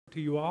To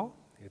you all.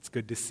 It's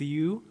good to see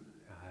you.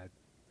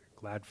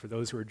 Glad for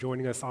those who are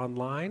joining us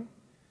online.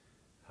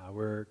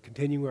 We're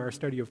continuing our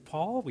study of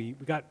Paul. We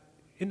got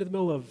into the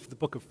middle of the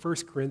book of 1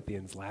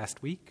 Corinthians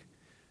last week,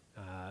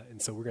 and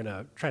so we're going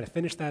to try to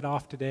finish that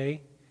off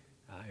today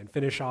and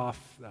finish off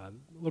a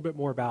little bit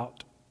more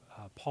about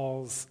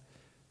Paul's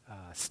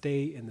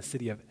stay in the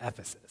city of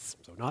Ephesus.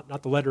 So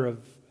not the letter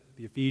of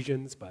the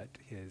Ephesians, but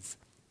his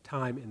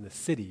time in the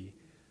city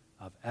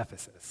of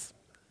Ephesus.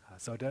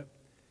 So to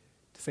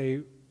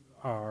say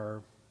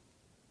our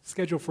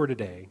schedule for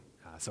today,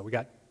 so we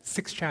got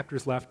 6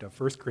 chapters left of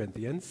 1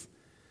 Corinthians,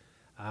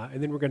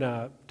 and then we're going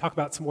to talk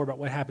about some more about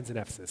what happens in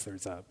Ephesus.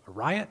 There's a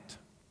riot,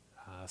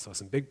 so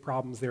some big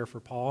problems there for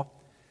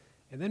Paul,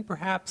 and then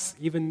perhaps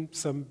even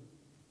some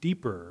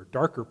deeper,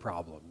 darker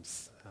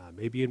problems,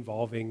 maybe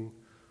involving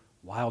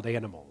wild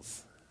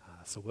animals.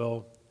 So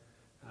we'll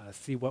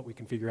see what we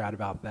can figure out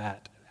about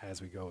that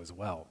as we go as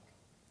well.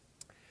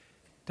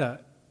 To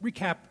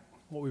recap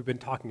what we've been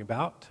talking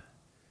about,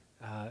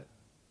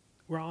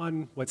 we're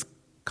on what's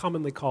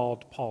commonly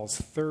called Paul's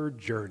third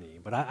journey,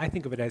 but I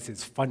think of it as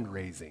his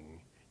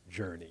fundraising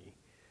journey,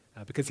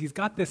 because he's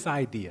got this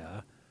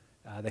idea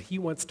that he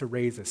wants to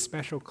raise a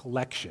special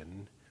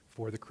collection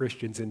for the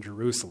Christians in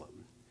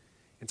Jerusalem.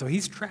 And so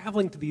he's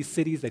traveling to these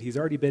cities that he's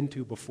already been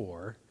to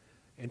before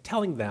and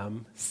telling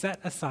them, set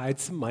aside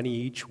some money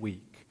each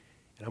week,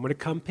 and I'm going to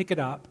come pick it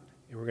up,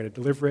 and we're going to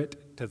deliver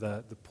it to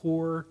the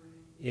poor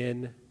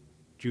in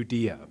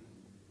Judea.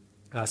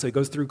 So he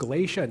goes through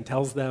Galatia and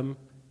tells them,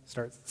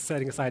 starts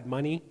setting aside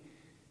money.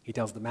 He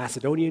tells the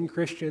Macedonian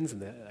Christians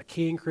and the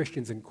Achaean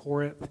Christians in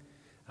Corinth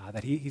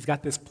that he's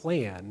got this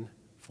plan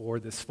for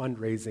this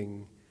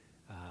fundraising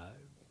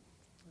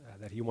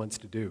that he wants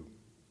to do.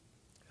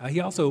 He's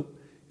going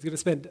to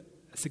spend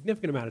a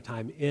significant amount of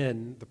time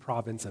in the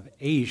province of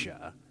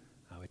Asia,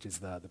 which is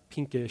the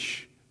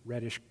pinkish,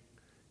 reddish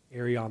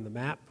area on the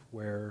map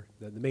where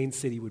the main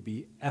city would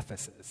be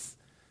Ephesus.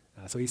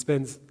 So he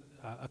spends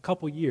a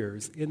couple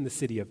years in the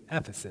city of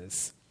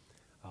Ephesus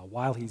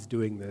while he's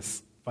doing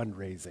this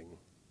fundraising.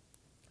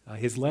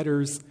 His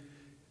letters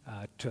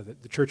to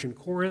the church in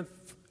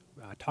Corinth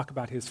talk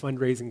about his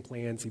fundraising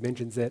plans. He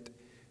mentions it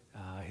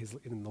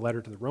in the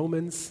letter to the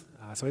Romans.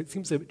 So it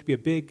seems to be a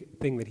big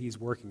thing that he's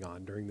working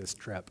on during this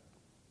trip.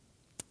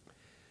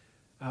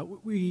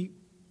 We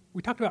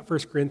talked about 1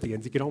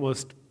 Corinthians. You can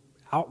almost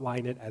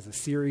outline it as a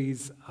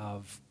series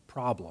of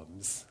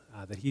problems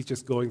that he's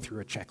just going through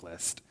a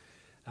checklist.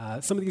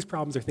 Some of these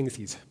problems are things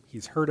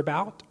he's heard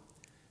about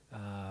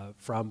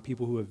from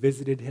people who have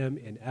visited him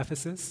in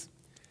Ephesus.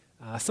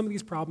 Some of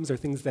these problems are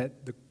things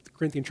that the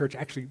Corinthian church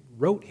actually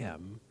wrote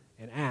him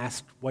and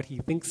asked what he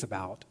thinks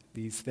about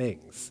these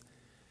things.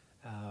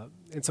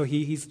 And so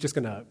he's just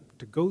going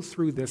to go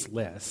through this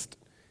list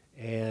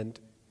and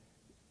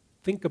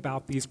think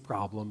about these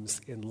problems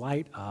in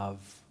light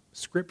of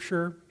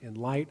Scripture, in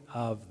light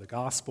of the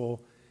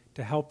gospel,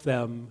 to help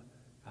them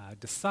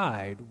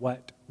decide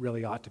what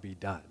really ought to be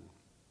done.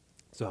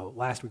 So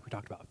last week we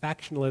talked about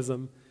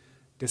factionalism,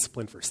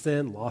 discipline for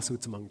sin,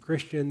 lawsuits among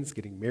Christians,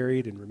 getting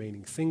married and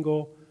remaining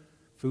single,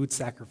 food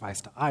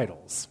sacrificed to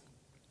idols.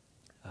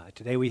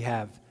 Today we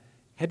have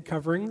head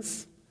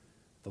coverings,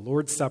 the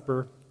Lord's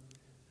Supper,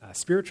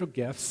 spiritual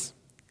gifts,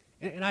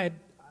 and I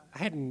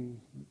hadn't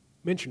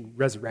mentioned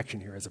resurrection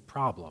here as a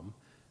problem,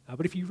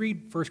 but if you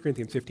read 1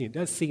 Corinthians 15, it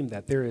does seem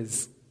that there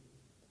is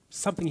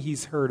something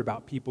he's heard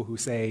about people who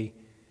say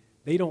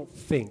they don't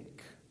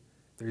think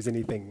there's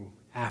anything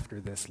after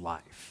this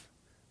life,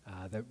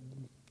 that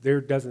there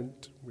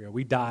doesn't,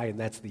 we die and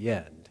that's the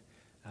end.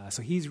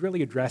 So he's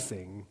really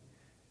addressing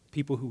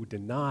people who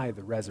deny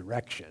the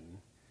resurrection,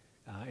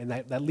 and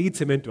that leads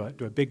him into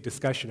a big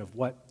discussion of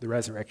what the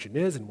resurrection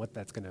is and what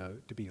that's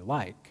going to be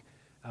like.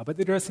 But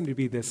there does seem to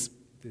be this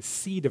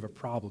seed of a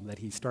problem that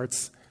he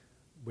starts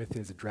with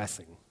his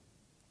addressing.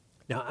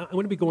 Now, I'm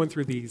going to be going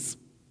through these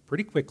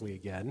pretty quickly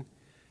again,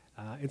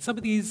 and some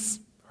of these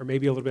are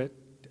maybe a little bit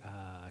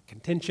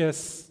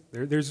contentious.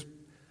 There's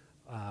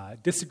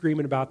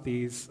disagreement about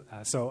these,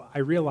 so I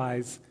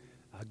realize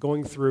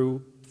going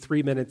through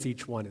 3 minutes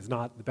each one is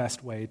not the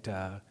best way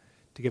to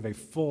give a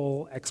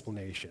full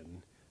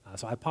explanation.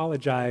 So I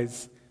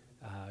apologize.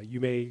 You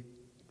may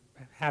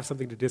have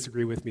something to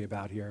disagree with me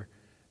about here,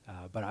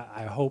 but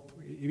I hope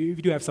if you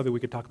do have something, we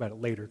could talk about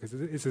it later, because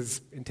this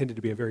is intended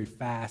to be a very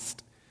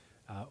fast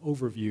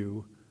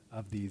overview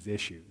of these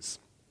issues.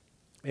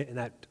 And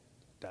that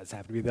does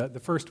have to be the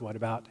first one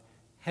about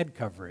head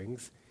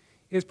coverings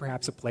is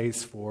perhaps a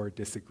place for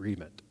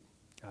disagreement.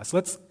 So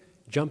let's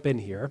jump in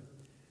here.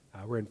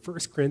 We're in 1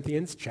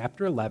 Corinthians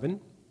chapter 11,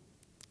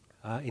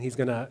 and he's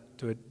going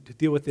to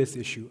deal with this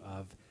issue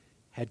of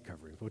head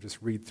coverings. We'll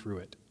just read through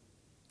it.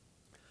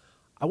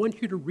 I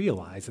want you to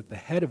realize that the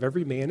head of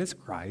every man is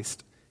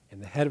Christ,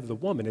 and the head of the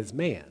woman is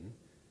man,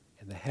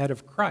 and the head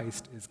of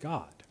Christ is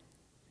God.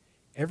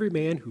 Every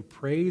man who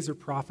prays or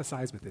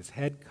prophesies with his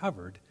head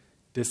covered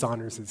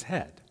dishonors his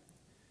head.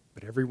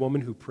 But every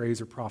woman who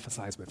prays or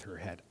prophesies with her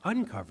head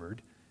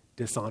uncovered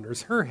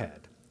dishonors her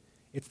head.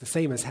 It's the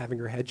same as having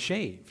her head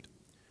shaved.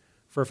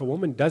 For if a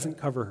woman doesn't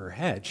cover her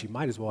head, she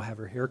might as well have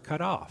her hair cut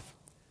off.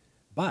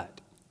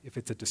 But if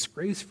it's a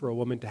disgrace for a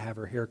woman to have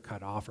her hair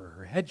cut off or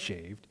her head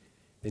shaved,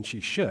 then she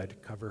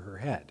should cover her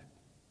head.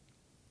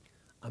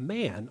 A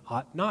man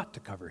ought not to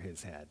cover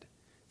his head,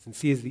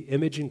 since he is the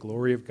image and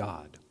glory of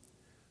God.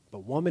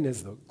 But woman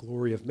is the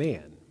glory of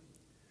man.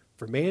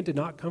 For man did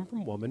not come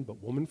from woman,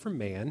 but woman from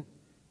man.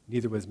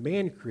 Neither was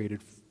man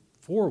created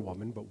for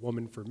woman, but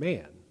woman for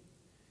man.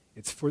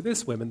 It's for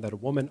this woman that a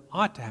woman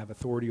ought to have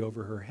authority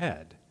over her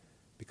head,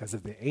 because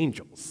of the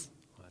angels.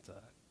 Well, that's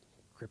a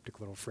cryptic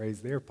little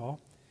phrase there, Paul.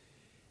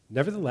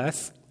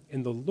 Nevertheless,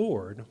 in the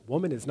Lord,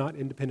 woman is not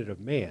independent of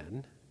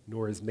man,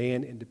 nor is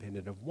man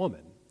independent of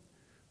woman.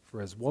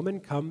 For as woman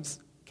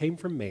came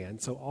from man,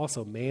 so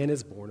also man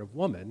is born of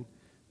woman,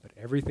 but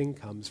everything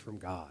comes from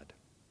God.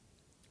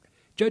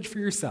 Judge for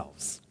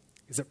yourselves.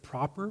 Is it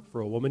proper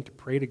for a woman to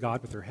pray to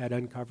God with her head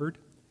uncovered?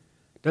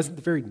 Doesn't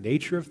the very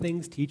nature of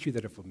things teach you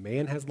that if a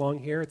man has long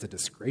hair, it's a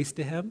disgrace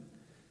to him?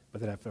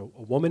 But that if a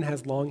woman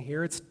has long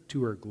hair, it's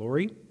to her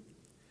glory?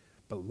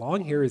 But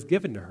long hair is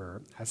given to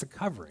her as a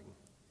covering.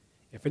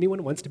 If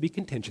anyone wants to be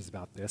contentious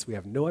about this, we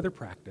have no other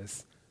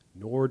practice,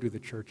 nor do the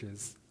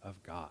churches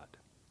of God.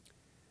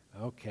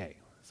 Okay,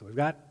 so we've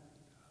got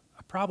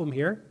a problem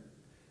here,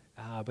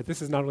 but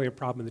this is not only a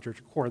problem in the Church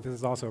of Corinth, this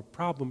is also a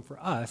problem for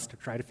us to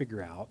try to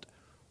figure out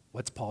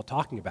what's Paul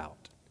talking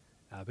about.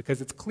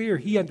 Because it's clear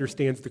he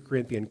understands the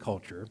Corinthian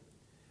culture.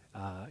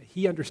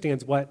 He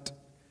understands what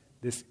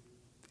this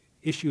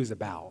issue is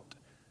about.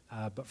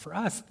 But for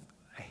us,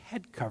 a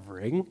head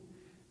covering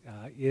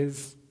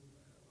is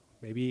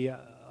maybe a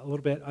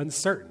little bit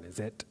uncertain. Is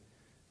it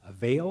a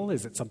veil?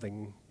 Is it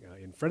something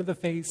in front of the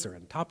face or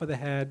on top of the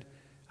head?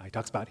 He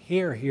talks about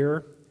hair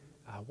here.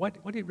 What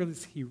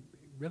is he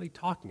really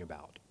talking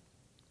about?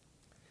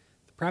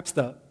 Perhaps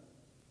the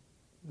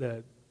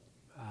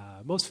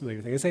most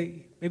familiar thing is,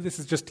 maybe this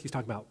is just, he's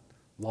talking about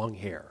long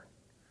hair.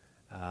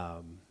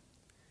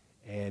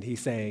 And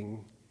he's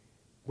saying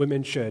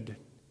women should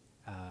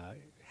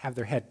have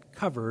their head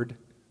covered,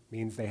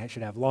 means they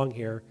should have long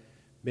hair.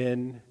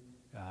 Men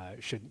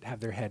should have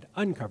their head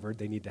uncovered,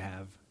 they need to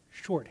have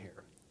short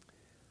hair.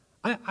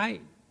 When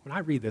I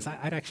read this, I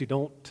actually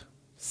don't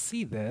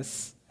see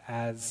this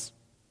as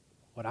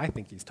what I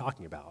think he's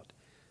talking about.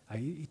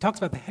 He talks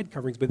about the head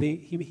coverings, but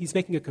he's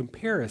making a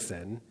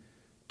comparison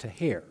to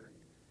hair.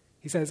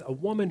 He says a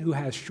woman who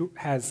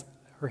has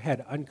her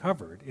head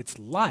uncovered, it's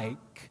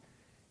like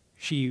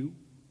she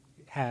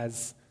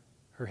has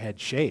her head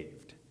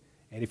shaved.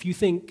 And if you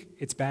think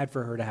it's bad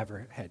for her to have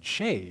her head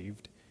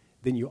shaved,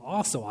 then you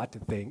also ought to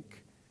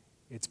think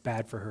it's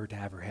bad for her to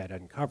have her head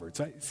uncovered.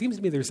 So it seems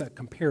to me there's a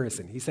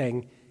comparison. He's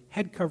saying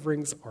head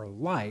coverings are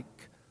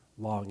like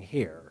long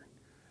hair.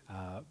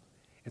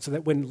 And so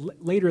that when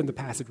later in the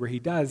passage where he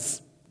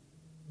does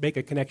make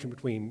a connection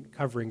between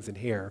coverings and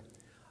hair,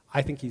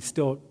 I think he's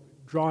still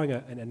drawing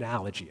an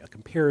analogy, a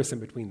comparison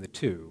between the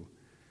two,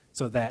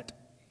 so that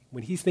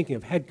when he's thinking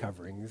of head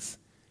coverings,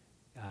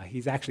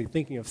 he's actually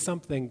thinking of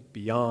something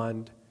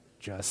beyond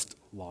just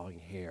long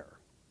hair.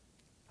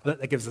 That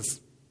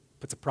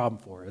puts a problem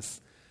for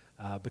us,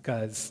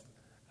 because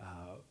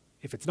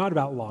if it's not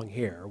about long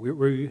hair,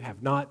 we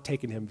have not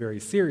taken him very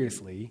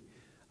seriously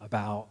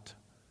about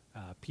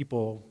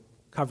people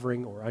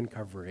covering or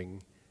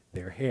uncovering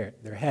their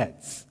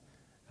heads.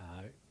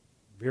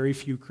 Very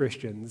few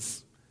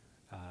Christians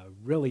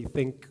really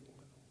think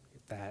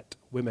that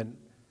women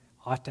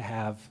ought to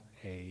have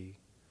a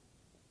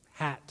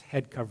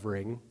head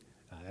covering.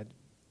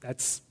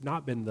 That's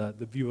not been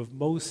the view of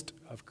most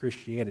of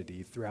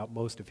Christianity throughout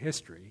most of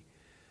history.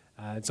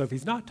 And so if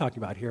he's not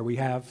talking about hair, we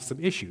have some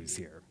issues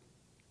here.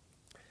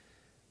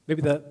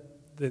 Maybe the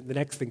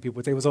next thing people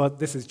would say was, oh,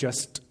 this is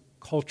just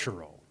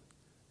cultural.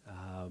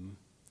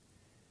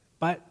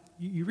 But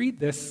you read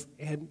this,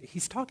 and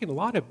he's talking a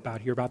lot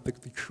about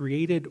the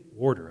created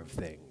order of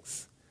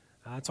things.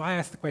 So I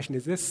ask the question,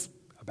 is this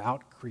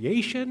about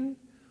creation,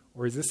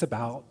 or is this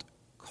about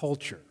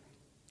culture?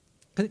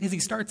 Because he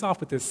starts off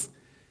with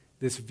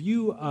this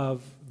view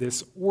of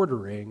this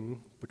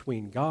ordering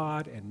between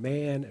God and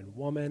man and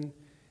woman,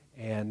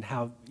 and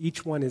how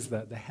each one is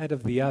the head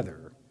of the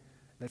other.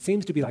 That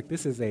seems to be like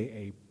this is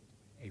a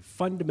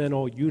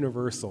fundamental,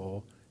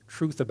 universal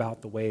truth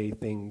about the way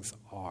things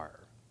are.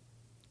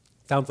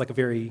 Sounds like a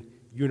very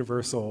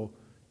universal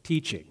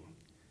teaching.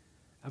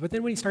 But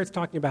then when he starts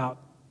talking about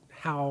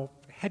how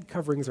head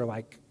coverings are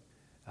like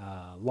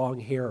long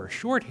hair or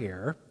short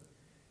hair,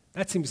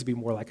 that seems to be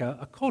more like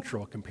a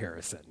cultural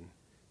comparison.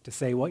 To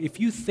say, well,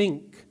 if you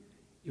think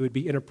it would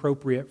be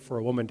inappropriate for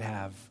a woman to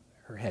have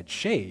her head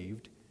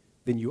shaved,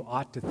 then you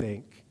ought to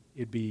think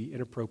it'd be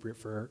inappropriate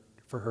for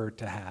her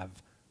to have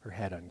her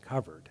head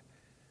uncovered.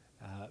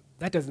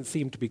 That doesn't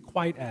seem to be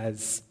quite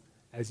as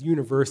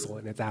universal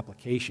in its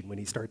application when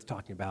he starts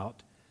talking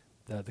about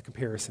the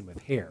comparison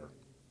with hair.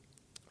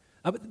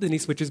 But then he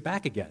switches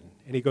back again,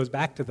 and he goes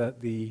back to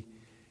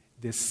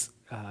this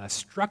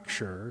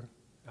structure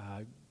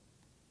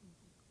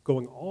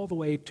going all the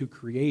way to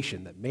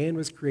creation, that man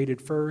was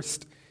created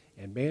first,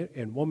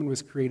 and woman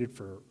was created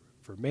for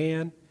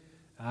man.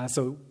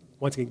 So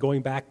once again,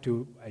 going back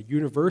to a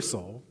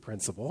universal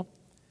principle,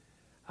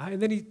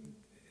 and then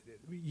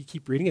you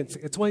keep reading it.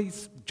 It's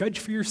always judge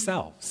for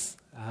yourselves.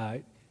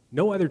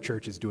 No other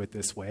churches do it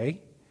this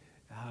way,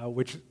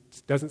 which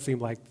doesn't seem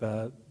like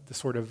the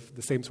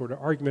same sort of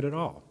argument at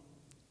all.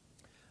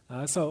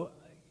 So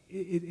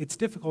it's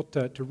difficult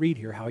to read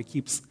here how he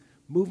keeps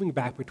moving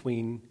back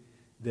between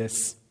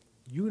this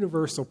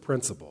universal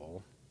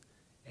principle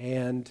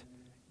and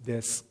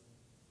this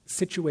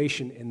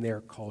situation in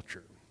their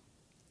culture.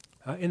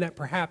 And that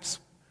perhaps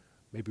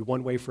maybe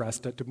one way for us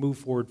to move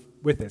forward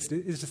with this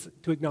is just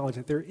to acknowledge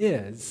that there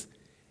is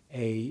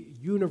a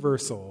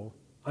universal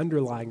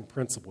underlying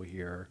principle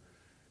here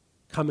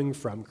coming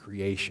from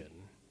creation.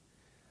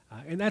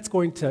 And that's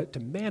going to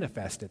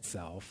manifest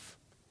itself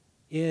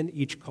in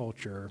each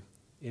culture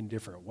in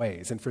different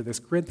ways. And for this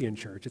Corinthian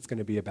church, it's going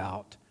to be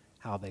about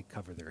how they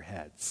cover their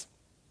heads.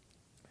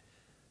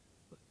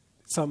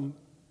 Some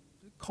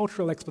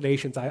cultural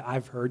explanations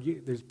I've heard,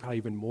 there's probably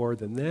even more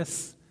than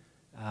this,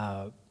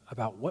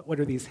 about what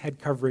do these head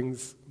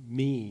coverings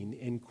mean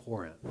in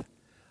Corinth.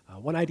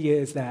 One idea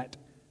is that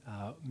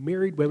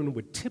married women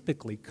would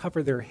typically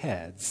cover their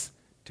heads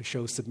to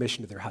show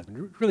submission to their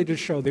husband, really to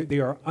show that they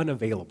are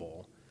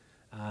unavailable.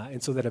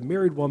 And so that a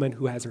married woman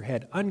who has her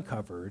head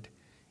uncovered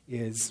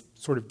is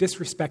sort of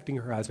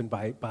disrespecting her husband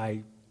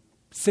by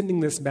sending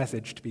this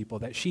message to people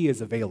that she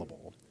is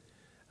available.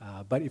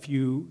 But if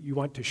you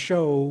want to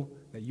show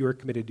that you are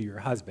committed to your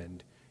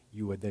husband,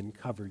 you would then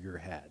cover your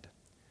head.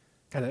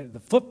 Kind of the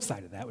flip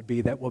side of that would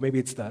be that, well, maybe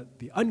it's the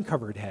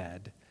uncovered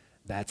head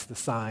that's the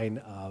sign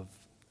of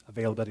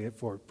availability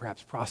for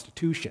perhaps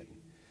prostitution.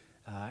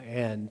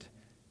 And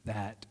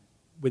that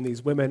when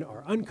these women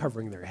are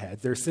uncovering their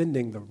heads, they're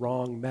sending the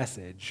wrong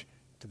message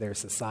to their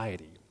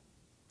society.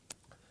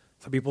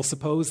 Some people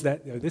suppose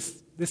that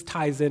this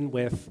ties in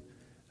with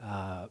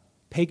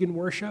pagan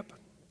worship,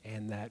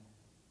 and that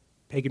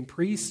pagan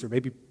priests or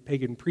maybe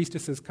pagan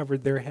priestesses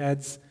covered their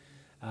heads,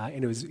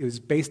 and it was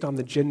based on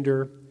the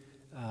gender.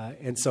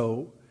 And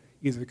so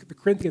either the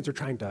Corinthians are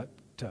trying to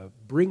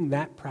bring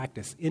that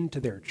practice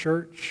into their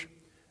church,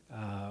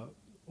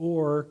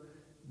 or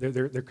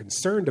they're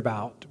concerned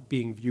about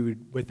being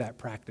viewed with that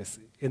practice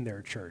in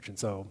their church. And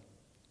so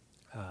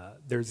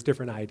there's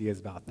different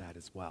ideas about that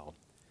as well.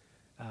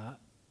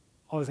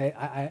 I'll say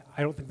I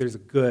don't think there's a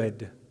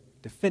good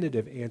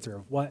definitive answer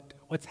of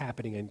what's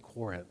happening in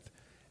Corinth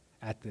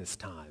at this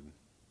time.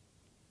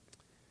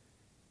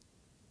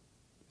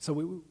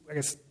 So I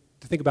guess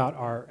to think about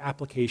our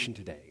application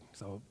today.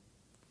 So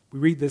we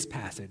read this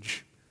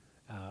passage.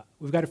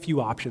 We've got a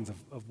few options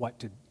of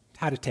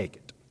how to take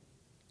it.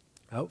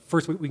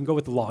 First, we can go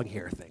with the long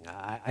hair thing.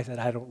 I said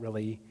I don't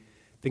really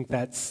think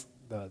that's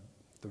the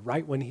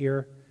right one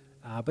here,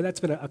 but that's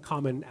been a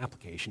common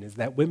application, is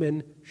that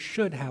women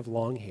should have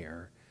long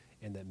hair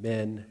and that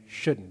men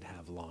shouldn't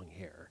have long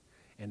hair.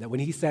 And that when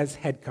he says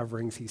head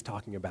coverings, he's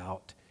talking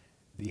about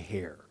the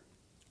hair.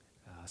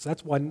 So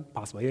that's one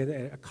possibility,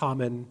 a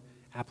common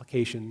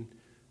application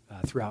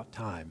throughout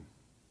time.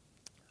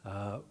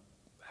 At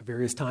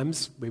various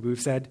times, maybe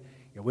we've said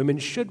women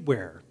should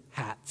wear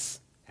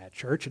hats at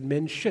church and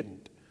men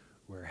shouldn't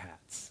wear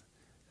hats.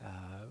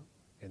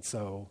 And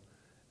so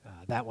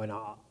that one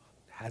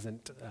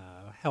hasn't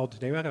held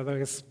today. I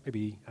guess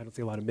maybe I don't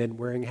see a lot of men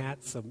wearing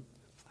hats.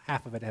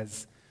 Half of it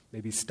has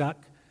maybe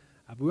stuck.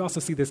 But we also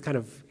see this kind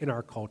of in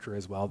our culture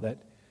as well,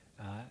 that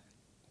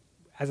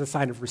as a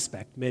sign of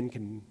respect,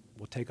 men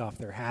will take off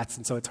their hats.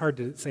 And so it's hard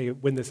to say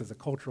when this is a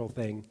cultural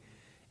thing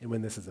and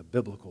when this is a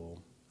biblical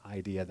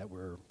idea that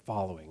we're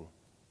following.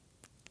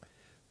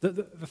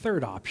 The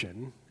third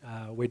option,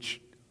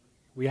 which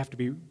we have to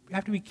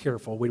be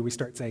careful when we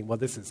start saying, well,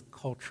 this is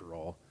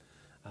cultural,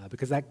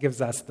 because that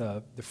gives us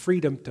the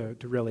freedom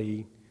to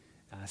really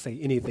say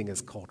anything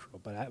is cultural.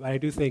 But I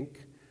do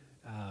think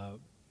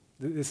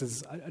this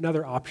is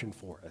another option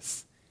for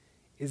us,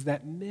 is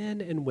that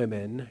men and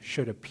women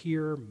should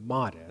appear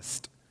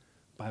modest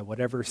by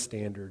whatever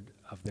standard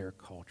of their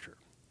culture.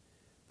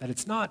 That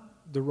it's not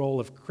the role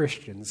of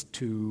Christians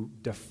to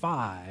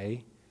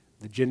defy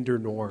the gender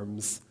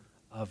norms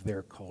of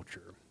their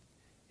culture.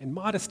 And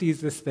modesty is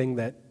this thing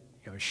that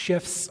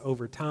shifts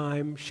over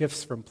time,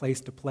 shifts from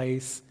place to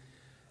place.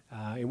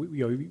 And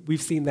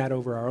we've seen that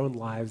over our own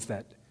lives,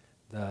 that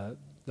the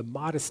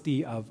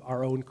modesty of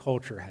our own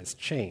culture has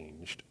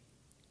changed.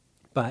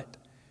 But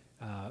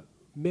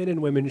men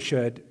and women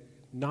should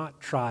not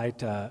try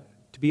to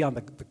be on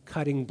the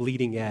cutting,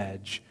 bleeding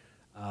edge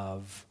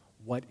of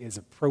what is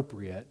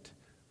appropriate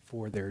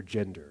for their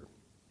gender.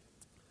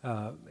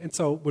 And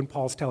so when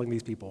Paul's telling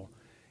these people,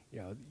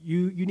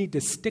 you need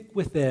to stick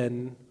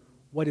within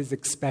what is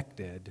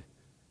expected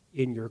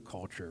in your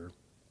culture,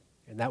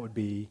 and that would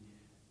be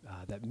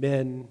that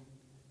men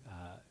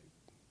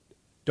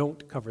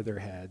don't cover their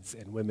heads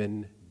and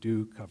women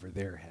do cover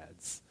their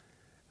heads.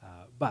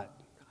 But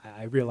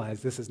I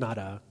realize this is not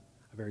a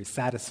very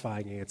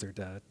satisfying answer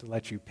to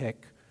let you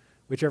pick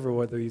whichever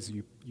one of these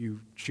you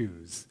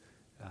choose.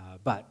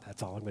 But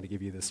that's all I'm going to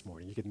give you this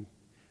morning. You can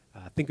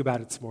think about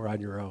it some more on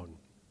your own.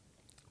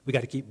 we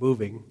got to keep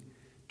moving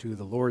to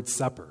the Lord's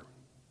Supper.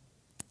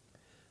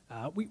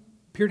 We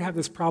appear to have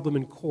this problem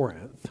in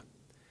Corinth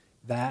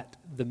that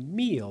the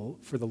meal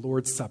for the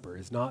Lord's Supper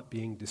is not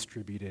being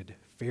distributed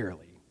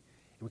fairly.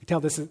 And we can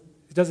tell it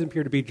doesn't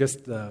appear to be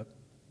just the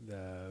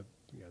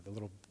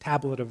little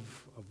tablet of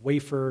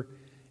wafer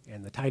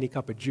and the tiny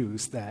cup of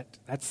juice.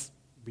 That's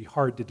be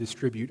hard to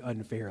distribute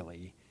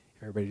unfairly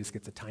if everybody just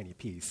gets a tiny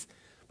piece.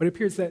 But it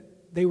appears that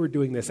they were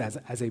doing this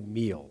as a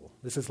meal.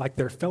 This is like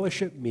their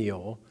fellowship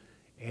meal,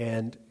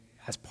 and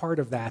as part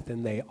of that,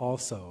 then they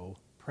also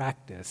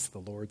practice the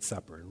Lord's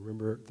Supper and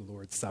remember the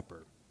Lord's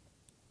Supper.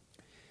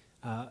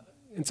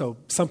 And so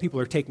some people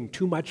are taking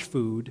too much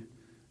food,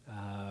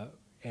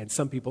 and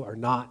some people are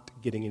not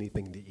getting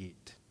anything to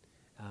eat.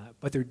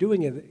 But they're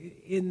doing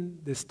it in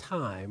this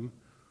time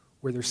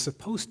where they're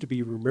supposed to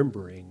be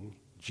remembering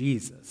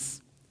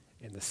Jesus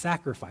and the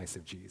sacrifice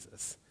of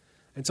Jesus.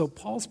 And so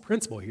Paul's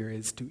principle here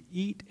is to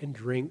eat and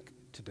drink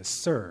to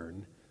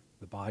discern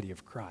the body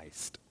of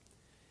Christ.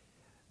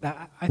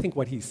 Now, I think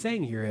what he's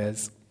saying here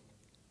is,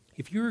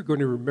 if you're going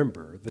to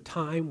remember the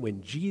time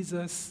when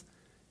Jesus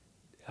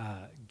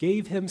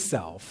gave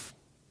himself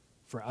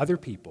for other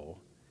people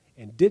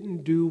and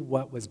didn't do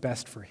what was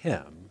best for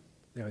him,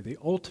 the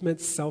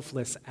ultimate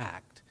selfless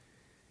act,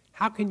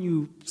 how can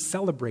you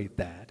celebrate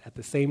that at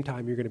the same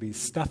time you're going to be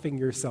stuffing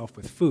yourself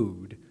with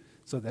food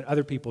so that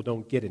other people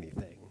don't get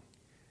anything?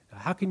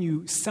 How can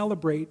you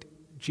celebrate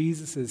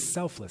Jesus'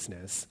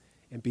 selflessness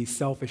and be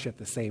selfish at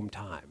the same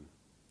time?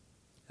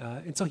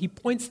 And so he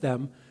points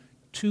them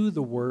to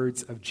the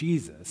words of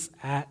Jesus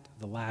at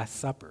the Last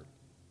Supper.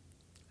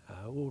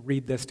 We'll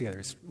read this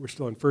together. We're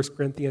still in 1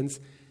 Corinthians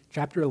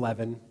chapter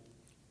 11,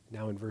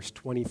 now in verse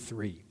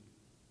 23.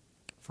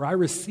 For I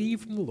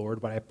received from the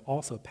Lord what I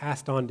also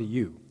passed on to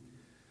you.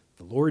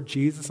 The Lord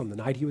Jesus, on the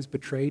night he was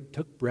betrayed,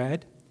 took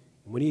bread,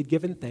 and when he had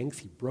given thanks,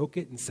 he broke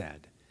it and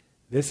said,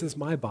 "This is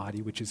my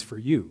body, which is for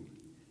you.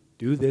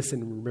 Do this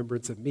in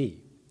remembrance of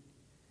me."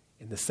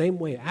 In the same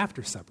way,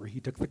 after supper, he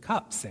took the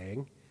cup,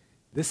 saying,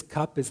 "This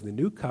cup is the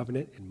new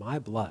covenant in my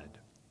blood.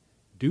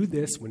 Do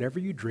this whenever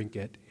you drink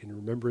it in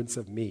remembrance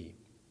of me.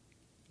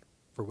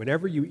 For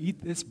whenever you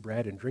eat this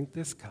bread and drink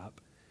this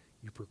cup,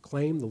 you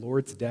proclaim the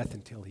Lord's death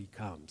until he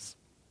comes."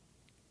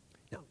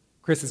 Now,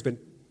 Chris has been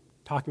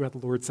talking about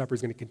the Lord's Supper.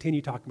 He's going to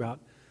continue talking about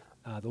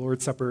the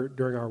Lord's Supper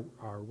during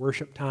our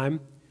worship time.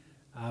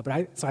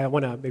 So I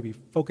want to maybe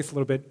focus a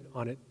little bit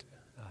on it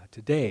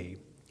today.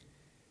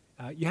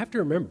 You have to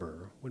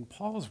remember, when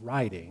Paul's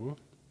writing,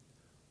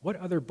 what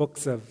other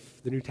books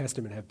of the New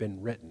Testament have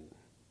been written?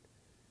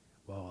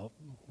 Well,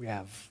 we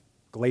have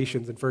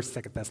Galatians and 1st,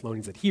 2nd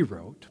Thessalonians that he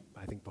wrote,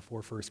 I think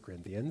before 1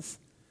 Corinthians,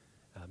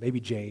 maybe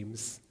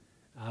James,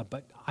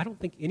 but I don't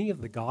think any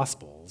of the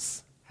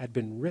Gospels had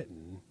been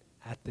written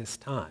at this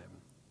time.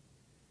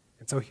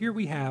 And so here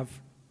we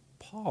have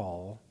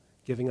Paul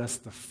giving us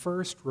the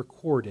first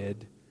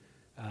recorded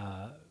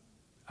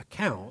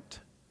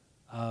account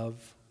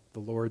of the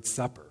Lord's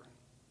Supper.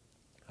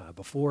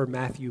 Before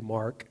Matthew,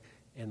 Mark,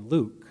 and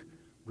Luke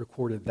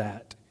recorded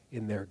that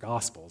in their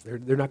Gospels. They're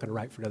not going to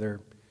write for another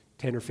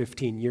 10 or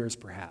 15 years,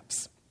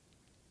 perhaps.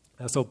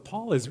 So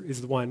Paul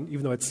is the one,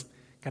 even though it's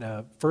kind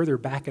of further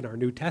back in our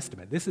New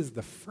Testament, this is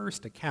the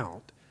first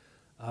account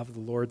of the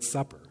Lord's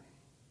Supper.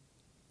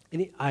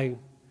 And I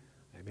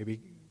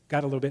maybe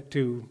got a little bit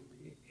too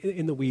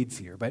in the weeds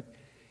here, but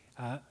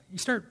you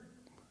start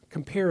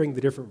comparing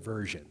the different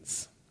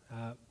versions.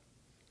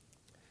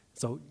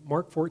 So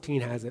Mark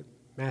 14 has it,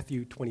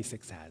 Matthew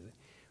 26 has it.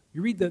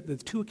 You read the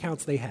two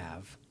accounts they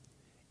have,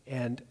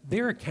 and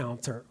their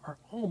accounts are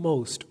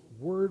almost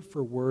word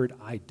for word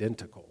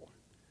identical,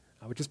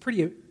 which is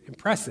pretty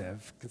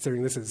impressive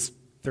considering this is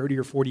 30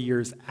 or 40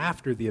 years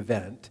after the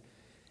event,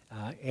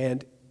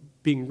 and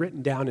being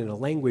written down in a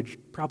language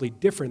probably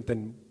different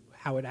than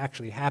how it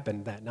actually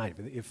happened that night.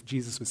 If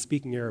Jesus was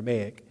speaking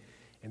Aramaic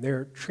and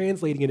they're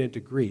translating it into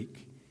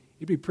Greek,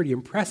 it'd be pretty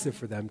impressive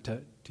for them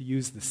to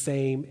use the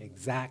same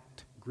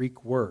exact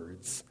Greek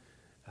words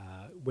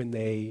when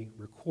they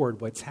record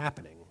what's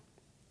happening.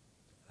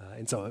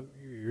 And so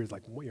you're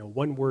like,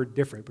 one word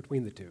different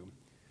between the two.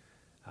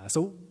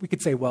 So we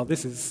could say, well,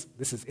 this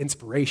is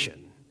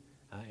inspiration,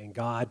 and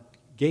God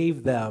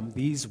gave them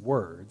these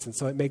words, and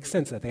so it makes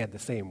sense that they had the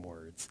same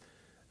words.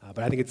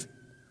 But I think it's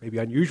maybe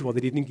unusual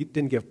that he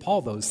didn't give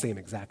Paul those same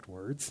exact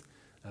words,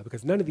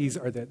 because none of these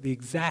are the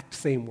exact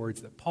same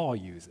words that Paul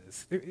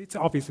uses. It's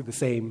obviously the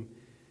same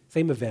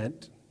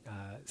event,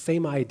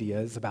 same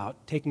ideas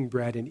about taking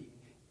bread and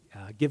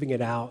giving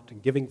it out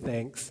and giving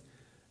thanks,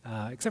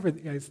 except for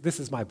this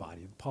is my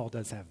body. Paul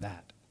does have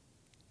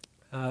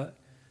that.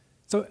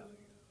 So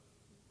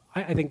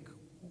I think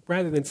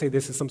rather than say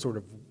this is some sort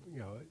of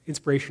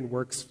inspiration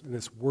works in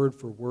this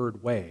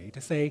word-for-word way,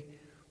 to say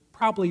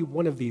probably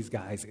one of these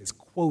guys is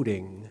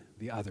quoting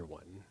the other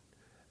one.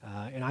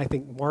 And I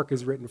think Mark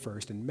is written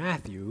first, and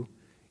Matthew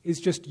is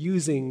just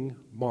using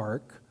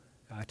Mark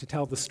to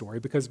tell the story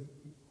because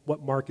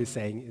what Mark is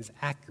saying is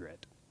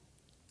accurate.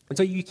 And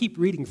so you keep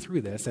reading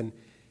through this, and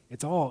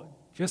it's all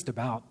just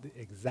about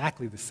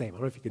exactly the same. I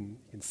don't know if you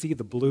can see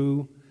the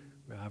blue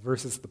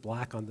versus the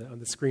black on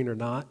the screen are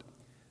not,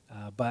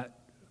 but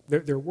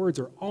their words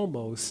are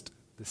almost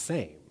the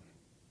same.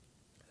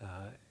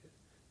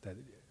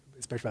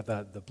 Especially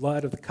about the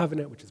blood of the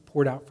covenant, which is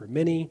poured out for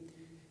many,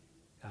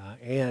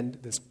 and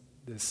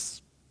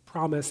this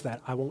promise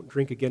that I won't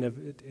drink again of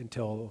it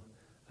until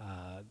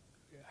I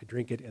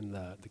drink it in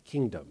the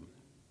kingdom.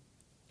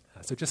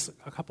 So just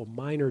a couple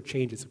minor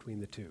changes between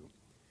the two.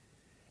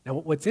 Now,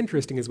 what's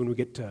interesting is when we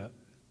get to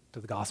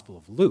the Gospel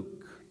of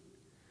Luke,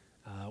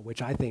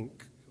 which I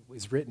think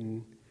is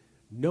written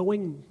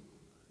knowing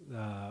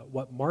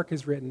what Mark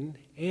has written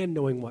and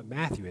knowing what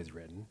Matthew has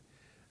written.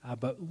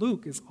 But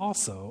Luke is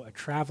also a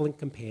traveling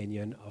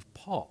companion of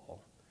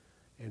Paul.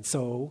 And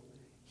so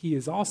he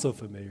is also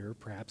familiar,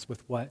 perhaps,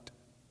 with what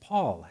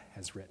Paul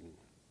has written.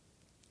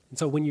 And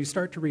so when you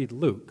start to read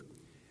Luke,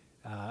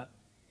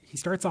 he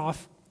starts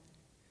off,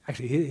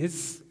 actually, his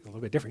is a little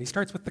bit different. He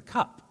starts with the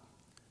cup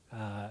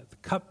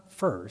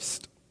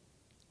first.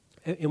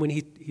 And when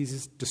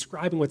he's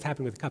describing what's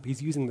happening with the cup,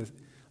 he's using a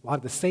lot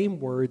of the same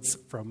words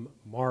from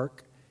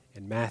Mark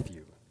and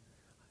Matthew.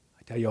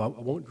 I tell you, I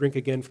won't drink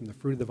again from the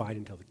fruit of the vine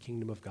until the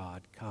kingdom of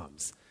God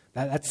comes.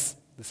 That's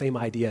the same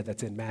idea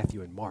that's in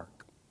Matthew and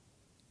Mark.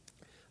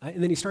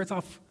 And then he starts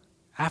off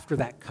after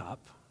that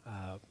cup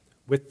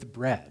with the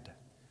bread.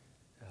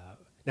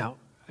 Now,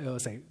 I'll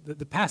say,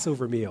 the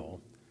Passover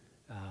meal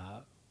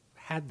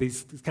had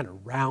these kind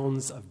of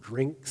rounds of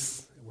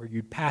drinks where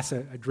you'd pass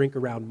a drink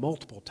around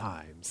multiple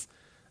times.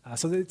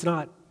 So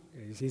that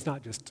he's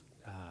not just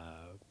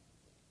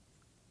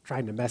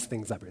trying to mess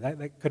things up here.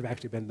 That could have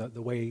actually been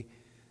the way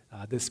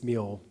this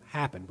meal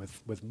happened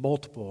with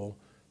multiple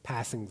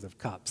passings of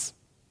cups.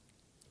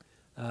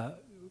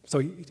 So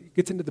he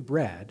gets into the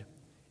bread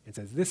and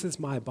says, "This is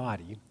my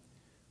body,"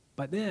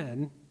 but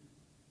then,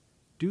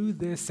 "Do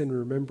this in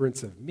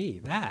remembrance of me."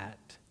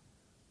 That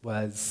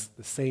was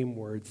the same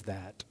words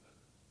that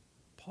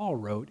Paul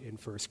wrote in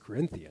 1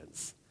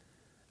 Corinthians.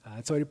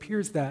 So it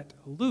appears that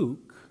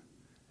Luke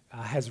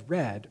has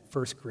read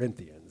 1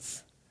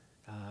 Corinthians,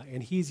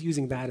 and he's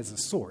using that as a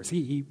source.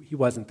 He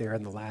wasn't there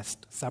in the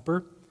Last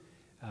Supper,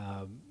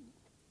 and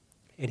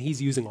he's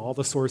using all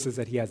the sources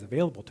that he has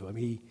available to him.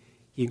 He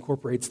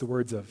incorporates the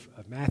words of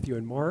Matthew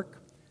and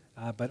Mark,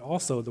 but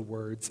also the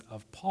words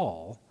of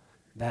Paul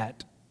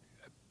that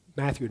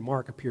Matthew and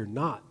Mark appear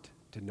not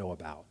to know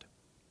about.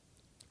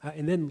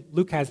 And then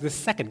Luke has this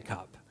second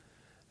cup.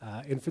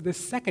 And for this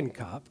second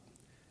cup,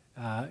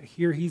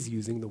 here he's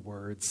using the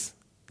words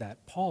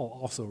that Paul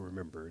also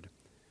remembered,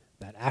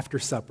 that after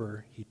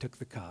supper he took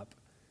the cup,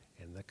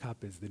 and the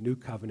cup is the new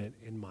covenant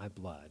in my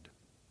blood.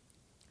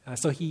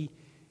 So he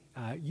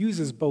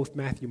uses both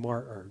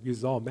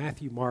uses all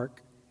Matthew,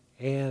 Mark,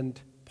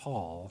 and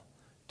Paul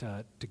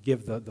to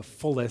give the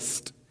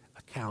fullest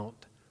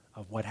account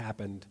of what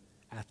happened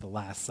at the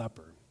Last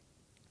Supper.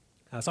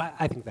 So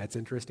I think that's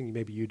interesting.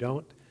 Maybe you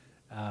don't.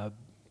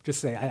 Just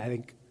say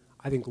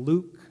I think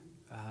Luke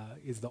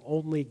is the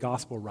only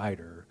gospel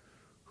writer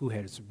who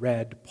has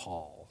read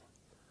Paul.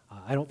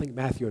 I don't think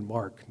Matthew and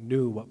Mark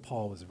knew what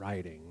Paul was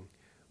writing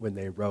when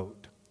they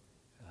wrote,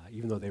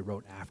 even though they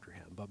wrote after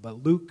him.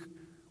 But Luke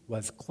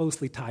was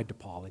closely tied to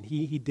Paul, and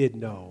he did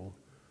know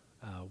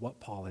what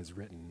Paul has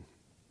written.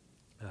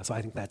 So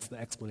I think that's the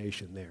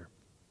explanation there.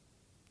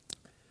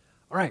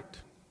 All right,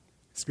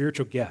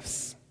 spiritual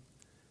gifts.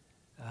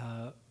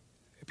 It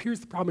appears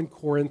the problem in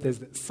Corinth is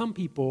that some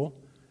people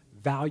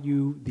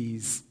value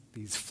these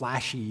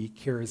flashy,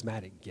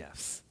 charismatic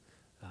gifts,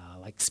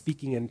 like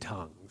speaking in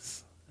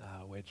tongues,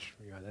 which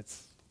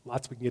that's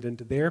lots we can get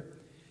into there.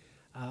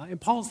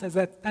 And Paul says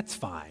that's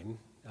fine.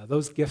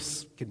 Those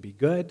gifts can be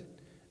good,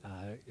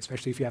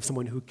 especially if you have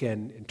someone who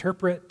can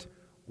interpret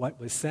what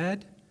was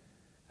said,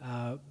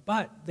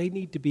 but they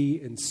need to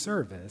be in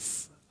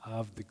service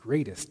of the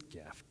greatest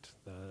gift,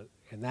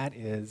 and that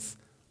is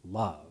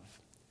love.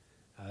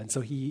 And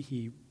so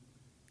he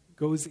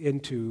goes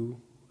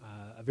into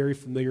a very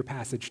familiar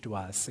passage to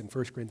us in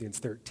 1 Corinthians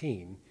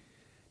 13,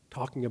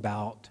 talking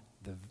about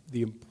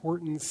the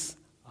importance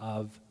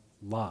of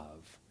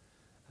love.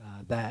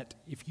 That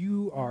if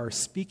you are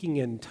speaking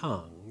in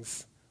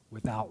tongues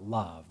without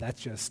love,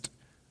 that's just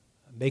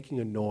making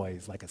a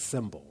noise like a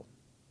cymbal.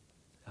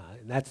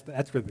 And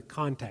that's really the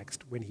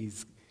context when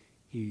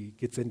he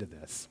gets into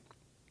this.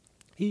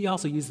 He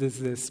also uses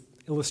this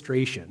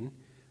illustration.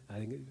 I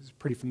think it's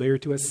pretty familiar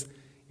to us.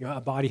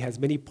 A body has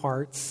many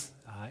parts,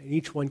 and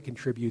each one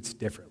contributes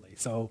differently.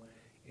 So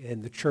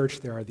in the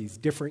church, there are these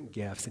different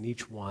gifts, and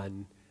each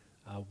one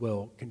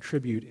will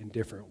contribute in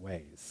different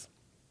ways.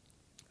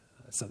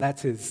 So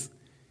that's his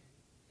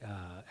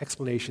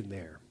explanation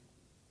there.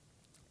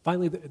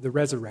 Finally, the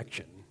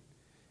resurrection.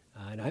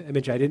 And I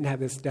mentioned I didn't have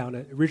this down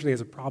originally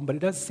as a problem, but it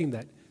does seem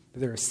that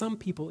there are some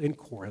people in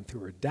Corinth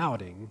who are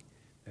doubting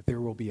that there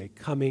will be a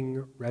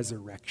coming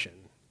resurrection,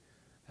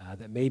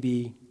 that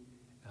maybe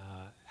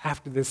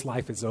after this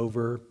life is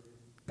over,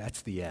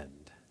 that's the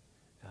end.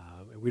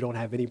 We don't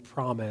have any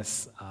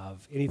promise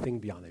of anything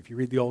beyond that. If you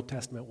read the Old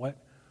Testament,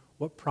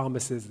 what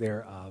promise is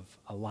there of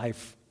a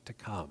life to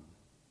come?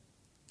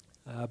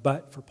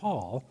 But for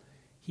Paul,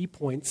 he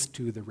points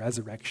to the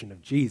resurrection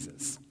of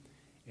Jesus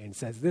and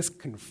says this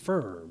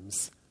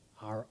confirms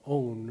our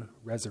own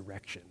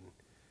resurrection,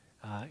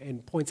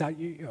 and points out,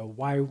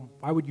 why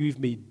would you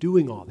even be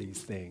doing all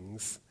these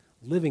things,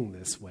 living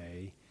this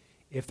way,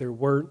 if there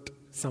weren't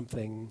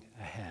something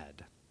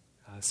ahead?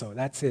 So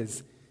that's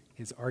his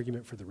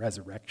argument for the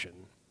resurrection.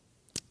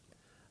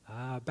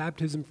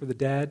 Baptism for the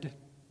dead,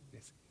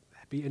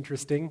 that'd be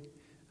interesting,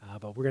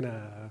 but we're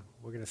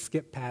gonna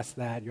skip past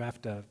that. You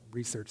have to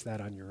research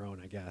that on your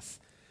own, I guess,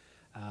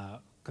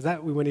 because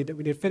we need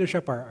to finish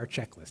up our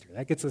checklist here.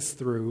 That gets us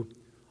through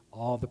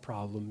all the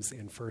problems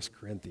in 1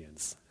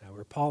 Corinthians,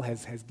 where Paul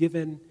has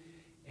given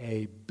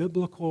a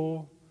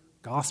biblical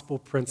gospel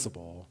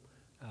principle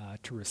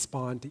to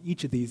respond to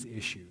each of these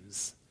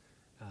issues.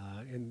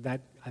 And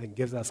that, I think,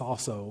 gives us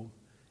also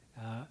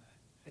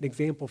an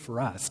example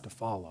for us to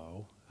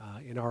follow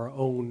in our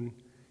own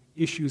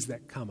issues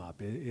that come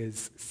up,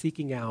 is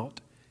seeking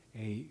out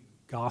a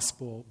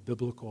gospel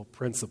biblical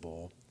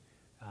principle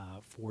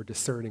for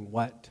discerning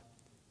what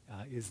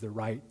is the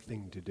right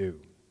thing to do.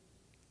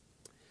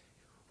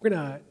 We're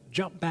going to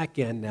jump back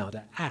in now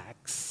to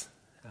Acts.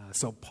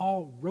 So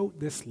Paul wrote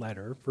this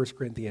letter, 1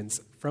 Corinthians,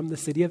 from the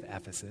city of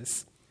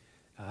Ephesus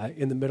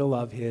in the middle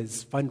of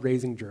his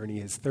fundraising journey,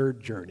 his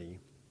third journey.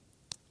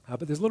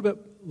 But there's a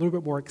little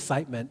bit more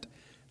excitement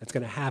that's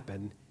going to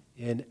happen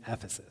in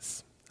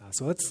Ephesus.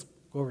 So let's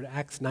go over to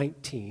Acts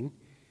 19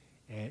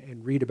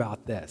 and read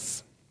about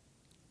this.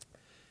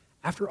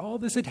 After all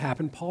this had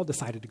happened, Paul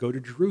decided to go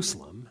to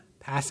Jerusalem,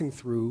 passing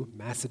through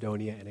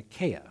Macedonia and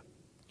Achaia.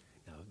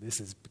 Now, this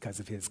is because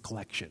of his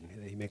collection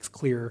that he makes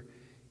clear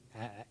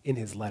in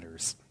his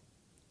letters.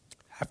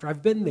 After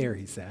I've been there,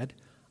 he said,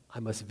 I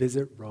must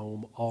visit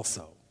Rome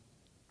also.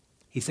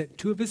 He sent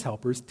two of his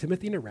helpers,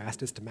 Timothy and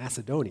Erastus, to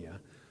Macedonia,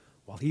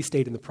 while he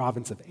stayed in the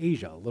province of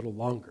Asia a little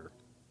longer.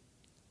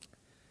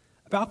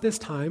 About this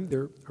time,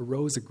 there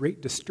arose a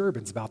great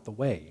disturbance about the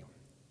way.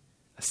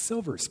 A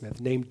silversmith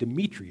named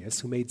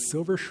Demetrius, who made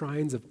silver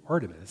shrines of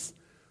Artemis,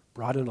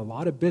 brought in a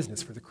lot of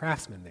business for the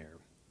craftsmen there.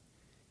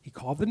 He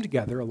called them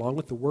together along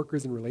with the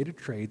workers in related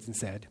trades and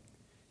said,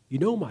 You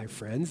know, my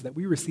friends, that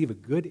we receive a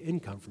good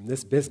income from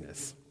this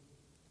business.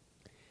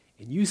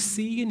 And you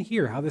see and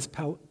hear how this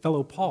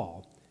fellow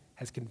Paul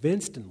has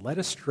convinced and led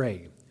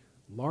astray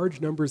large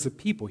numbers of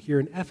people here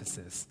in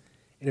Ephesus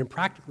and in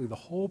practically the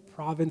whole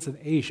province of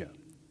Asia.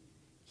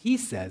 He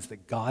says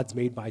that gods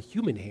made by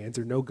human hands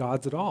are no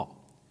gods at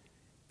all.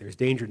 There's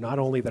danger not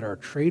only that our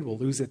trade will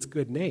lose its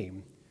good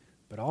name,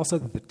 but also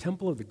that the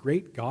temple of the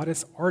great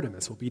goddess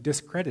Artemis will be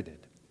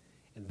discredited,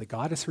 and the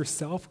goddess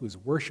herself, who is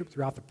worshipped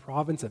throughout the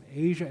province of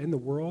Asia and the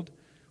world,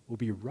 will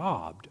be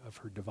robbed of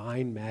her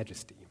divine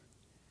majesty.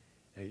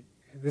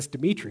 This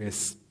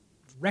Demetrius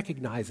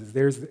recognizes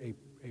there's a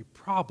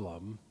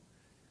problem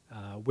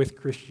with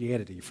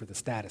Christianity for the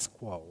status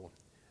quo.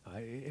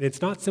 And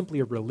it's not simply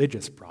a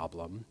religious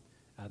problem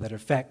that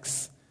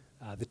affects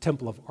the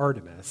temple of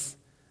Artemis.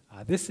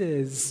 This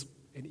is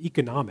an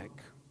economic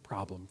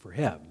problem for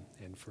him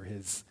and for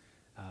his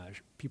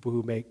people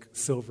who make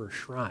silver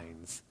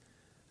shrines.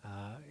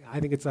 I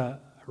think it's a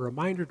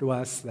reminder to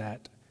us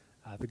that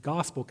the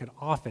gospel can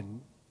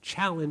often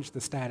challenge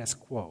the status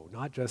quo,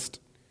 not just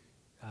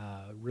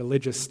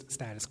religious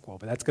status quo,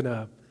 but that's going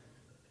to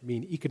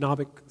mean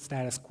economic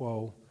status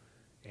quo,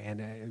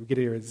 and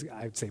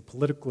I would say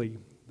politically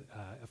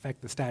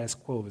affect the status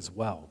quo as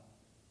well.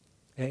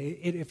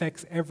 It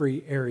affects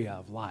every area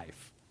of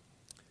life.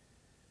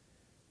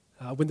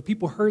 When the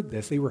people heard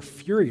this, they were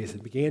furious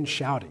and began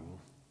shouting,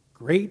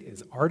 Great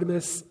is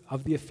Artemis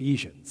of the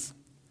Ephesians.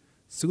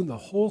 Soon the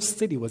whole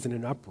city was in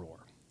an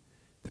uproar.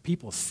 The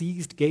people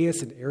seized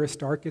Gaius and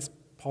Aristarchus,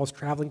 Paul's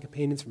traveling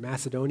companions from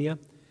Macedonia,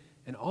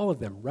 and all of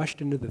them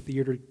rushed into the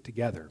theater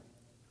together.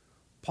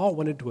 Paul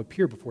wanted to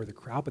appear before the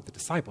crowd, but the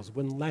disciples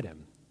wouldn't let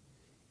him.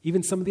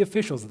 Even some of the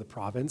officials of the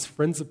province,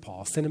 friends of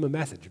Paul, sent him a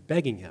message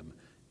begging him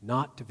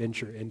not to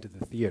venture into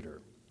the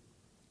theater.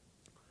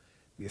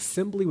 The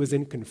assembly was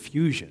in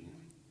confusion.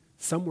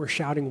 Some were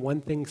shouting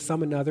one thing,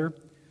 some another.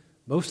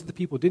 Most of the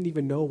people didn't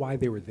even know why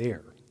they were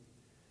there.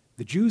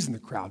 The Jews in the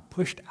crowd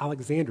pushed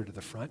Alexander to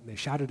the front, and they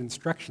shouted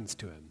instructions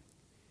to him.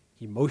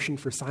 He motioned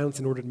for silence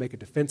in order to make a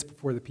defense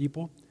before the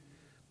people.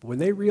 But when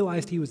they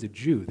realized he was a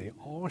Jew, they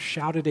all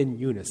shouted in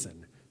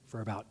unison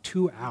for about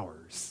 2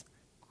 hours,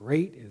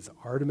 Great is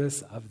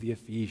Artemis of the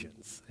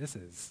Ephesians. This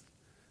is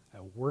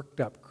a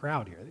worked-up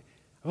crowd here.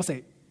 I will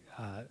say,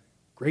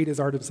 Great is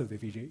Artemis of the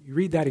Ephesians. You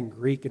read that in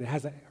Greek, and it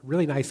has a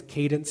really nice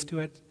cadence to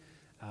it.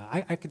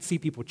 I could see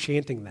people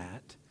chanting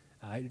that.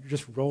 It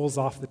just rolls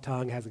off the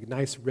tongue, has a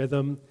nice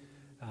rhythm.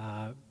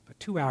 But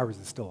 2 hours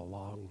is still a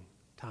long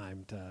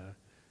time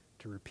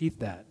to repeat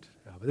that.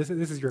 But this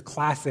is your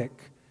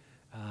classic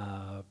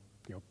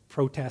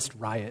protest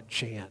riot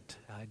chant.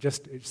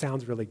 It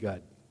sounds really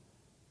good.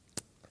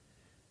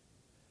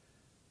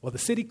 Well, the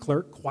city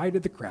clerk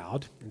quieted the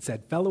crowd and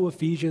said, Fellow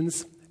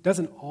Ephesians,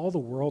 doesn't all the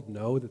world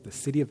know that the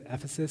city of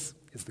Ephesus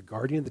is the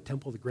guardian of the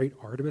temple of the great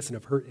Artemis and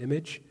of her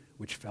image,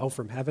 which fell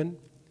from heaven?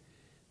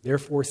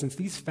 Therefore, since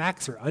these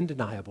facts are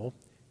undeniable,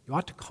 you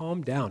ought to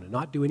calm down and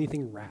not do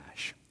anything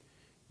rash.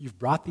 You've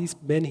brought these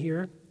men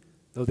here,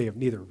 though they have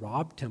neither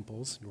robbed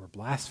temples nor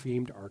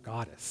blasphemed our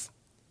goddess.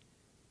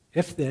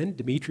 If then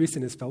Demetrius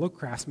and his fellow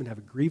craftsmen have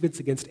a grievance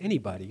against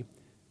anybody,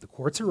 the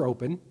courts are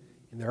open,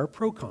 and there are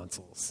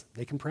proconsuls.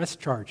 They can press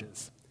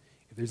charges.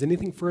 If there's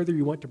anything further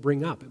you want to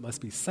bring up, it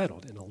must be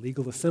settled in a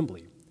legal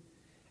assembly.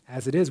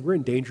 As it is, we're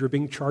in danger of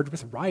being charged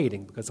with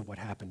rioting because of what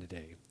happened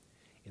today.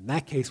 In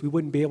that case, we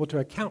wouldn't be able to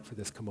account for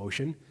this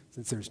commotion,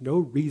 since there's no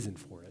reason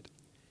for it.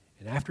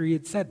 And after he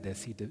had said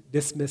this, he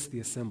dismissed the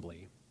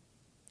assembly.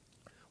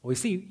 Well, we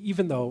see,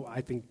 even though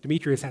I think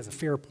Demetrius has a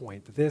fair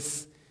point, that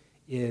this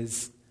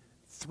is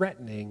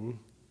threatening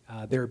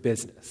their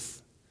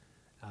business.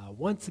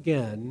 Once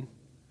again,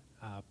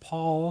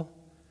 Paul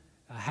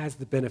has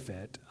the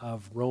benefit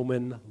of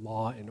Roman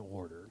law and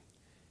order.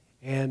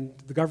 And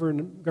the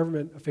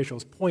government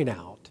officials point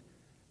out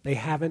they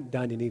haven't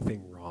done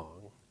anything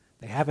wrong.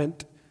 They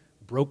haven't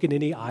broken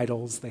any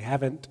idols. They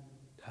haven't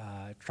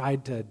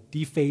tried to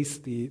deface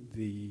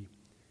the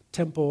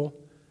temple.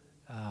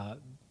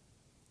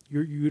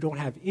 You don't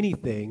have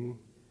anything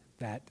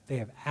that they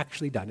have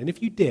actually done. And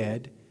if you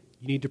did,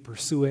 you need to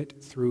pursue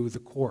it through the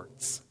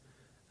courts.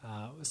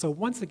 So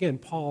once again,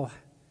 Paul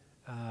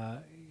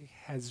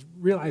has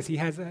realized he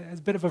has a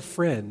bit of a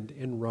friend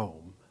in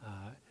Rome.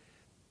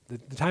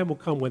 The time will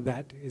come when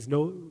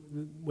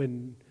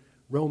when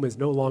Rome is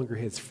no longer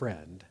his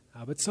friend.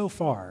 But so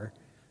far,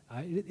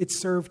 it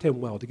served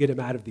him well to get him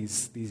out of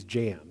these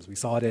jams. We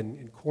saw it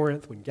in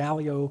Corinth when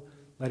Gallio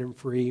let him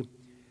free.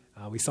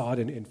 We saw it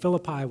in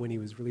Philippi when he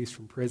was released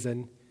from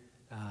prison.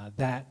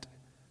 That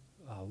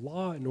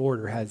law and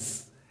order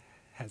has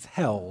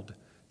held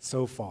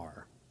so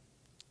far,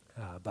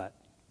 but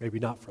maybe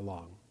not for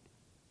long.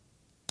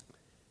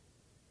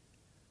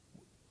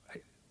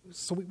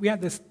 So we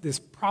had this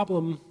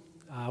problem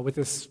with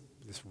this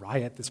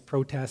riot, this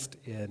protest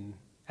in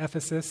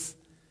Ephesus,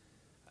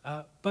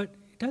 but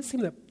it does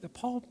seem that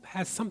Paul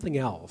has something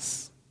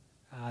else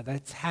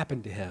that's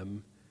happened to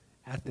him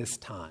at this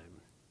time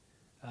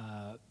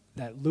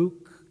that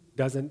Luke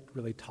doesn't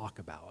really talk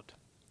about.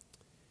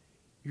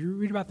 You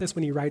read about this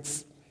when he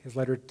writes his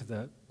letter to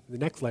the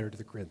next letter to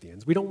the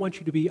Corinthians. We don't want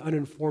you to be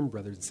uninformed,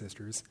 brothers and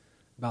sisters,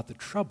 about the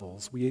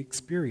troubles we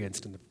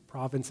experienced in the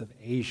province of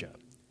Asia.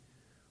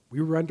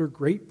 We were under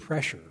great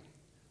pressure,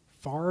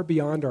 far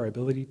beyond our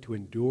ability to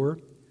endure,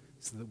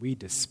 so that we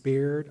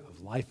despaired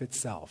of life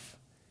itself.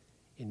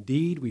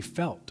 Indeed, we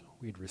felt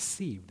we had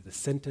received the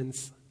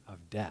sentence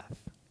of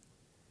death.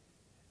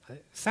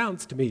 It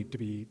sounds to me to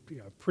be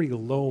a pretty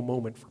low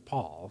moment for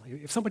Paul.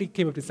 If somebody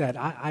came up and said,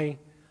 I'm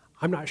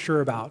not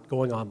sure about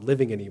going on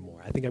living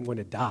anymore, I think I'm going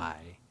to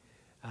die,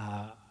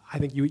 I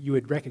think you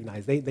would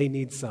recognize they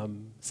need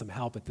some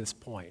help at this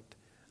point.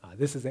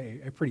 This is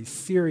a pretty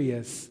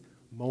serious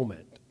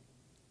moment.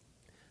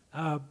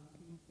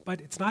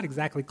 But it's not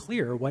exactly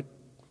clear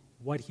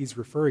what he's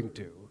referring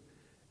to.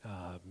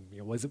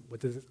 Was it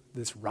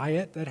this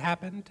riot that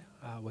happened?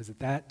 Was it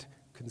that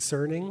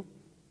concerning?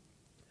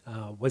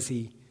 Was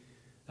he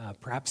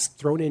perhaps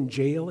thrown in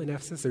jail in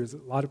Ephesus? There's a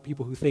lot of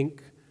people who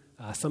think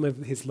some of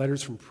his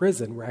letters from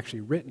prison were actually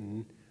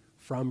written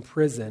from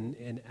prison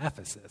in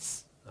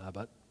Ephesus.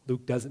 But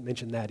Luke doesn't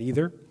mention that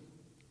either.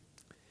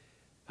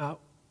 There's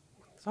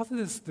also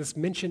this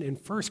mention in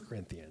 1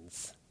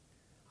 Corinthians.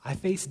 I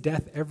face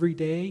death every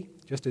day,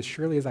 just as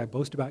surely as I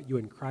boast about you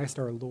in Christ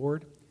our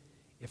Lord.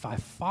 If I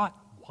fought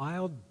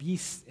wild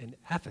beasts in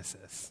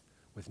Ephesus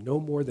with no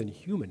more than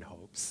human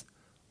hopes,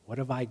 what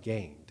have I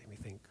gained? And we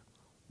think,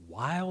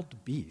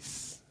 wild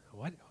beasts?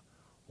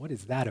 What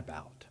is that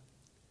about?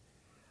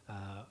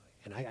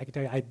 And I can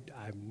tell you,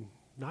 I'm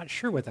not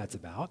sure what that's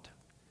about.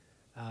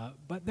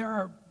 But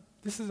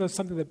this is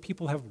something that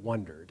people have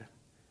wondered.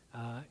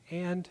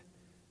 And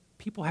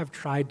people have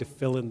tried to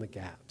fill in the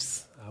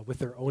gaps with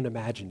their own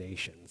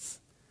imaginations.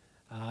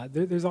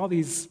 There's all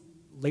these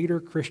later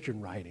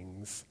Christian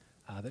writings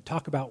that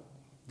talk about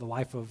the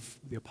life of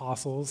the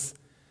apostles.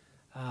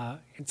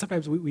 And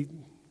sometimes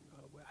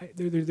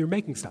they're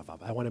making stuff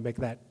up. I want to make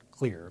that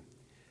clear.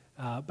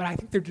 But I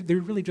think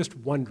they're really just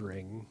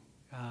wondering,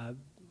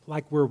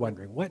 like we're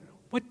wondering,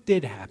 what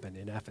did happen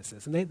in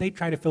Ephesus? And they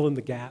try to fill in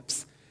the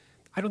gaps.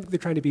 I don't think they're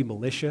trying to be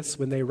malicious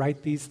when they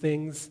write these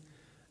things.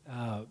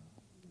 I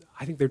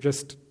think they're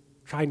just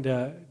trying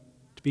to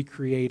be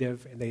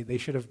creative, and they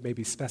should have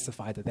maybe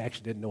specified that they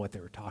actually didn't know what they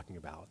were talking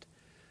about.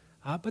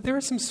 But there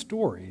are some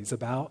stories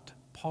about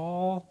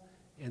Paul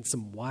and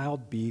some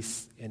wild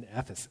beasts in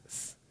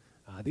Ephesus.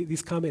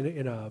 These come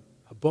in a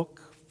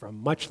book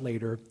from much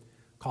later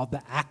called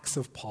The Acts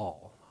of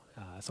Paul.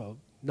 So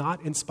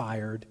not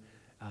inspired,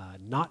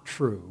 not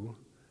true,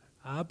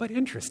 but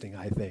interesting,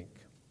 I think.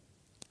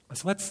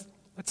 So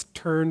let's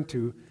turn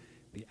to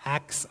the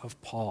Acts of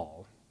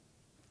Paul.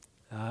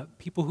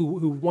 People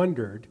who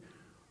wondered,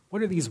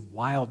 what are these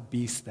wild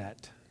beasts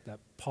that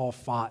Paul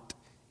fought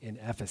in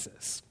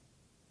Ephesus?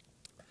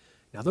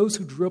 Now, those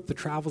who drew up the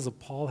travels of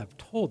Paul have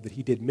told that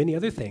he did many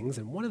other things,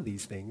 and one of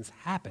these things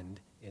happened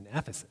in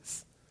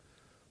Ephesus.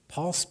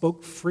 Paul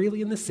spoke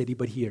freely in the city,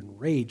 but he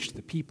enraged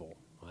the people.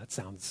 Well, that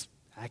sounds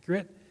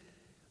accurate.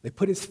 They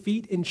put his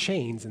feet in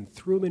chains and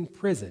threw him in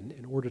prison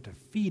in order to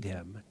feed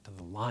him to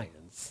the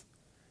lions.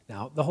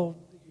 Now, the whole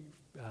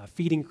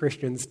feeding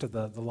Christians to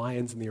the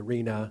lions in the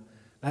arena,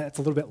 that's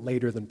a little bit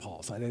later than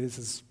Paul. So this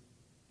is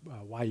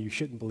why you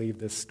shouldn't believe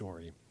this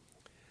story.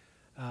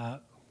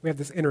 We have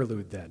this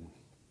interlude then.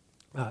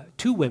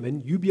 Two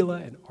women,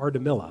 Eubula and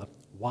Ardemilla,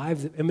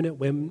 wives of eminent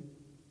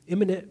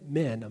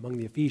men among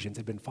the Ephesians,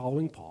 had been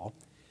following Paul,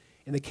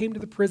 and they came to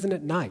the prison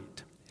at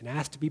night and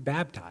asked to be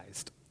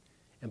baptized.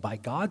 And by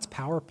God's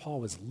power, Paul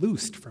was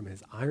loosed from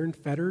his iron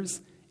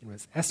fetters and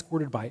was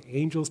escorted by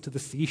angels to the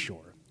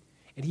seashore.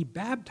 And he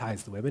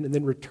baptized the women and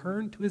then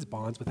returned to his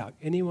bonds without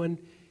anyone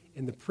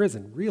in the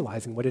prison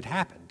realizing what had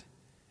happened.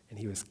 And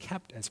he was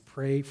kept as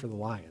prey for the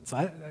lions. So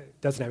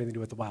that doesn't have anything to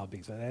do with the wild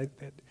beasts. That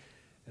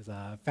is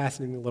a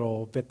fascinating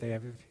little bit they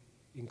have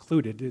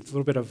included. It's a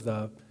little bit of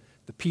the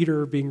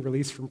Peter being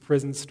released from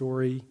prison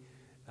story,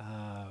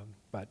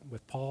 but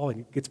with Paul, and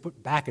he gets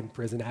put back in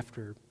prison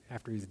after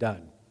he's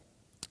done.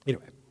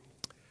 Anyway,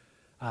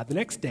 the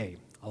next day,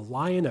 a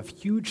lion of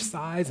huge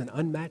size and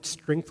unmatched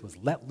strength was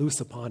let loose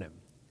upon him,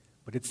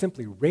 but it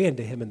simply ran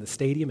to him in the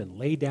stadium and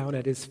lay down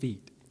at his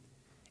feet.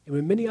 And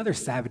when many other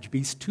savage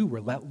beasts too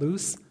were let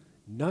loose,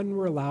 none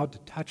were allowed to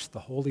touch the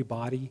holy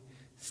body,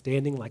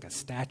 standing like a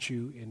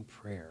statue in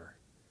prayer.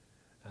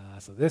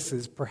 So this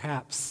is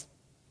perhaps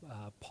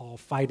Paul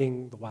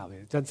fighting the wild.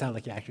 It doesn't sound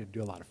like he actually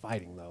do a lot of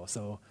fighting, though.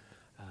 So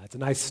it's a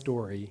nice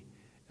story,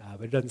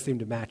 but it doesn't seem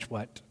to match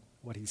what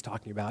he's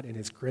talking about in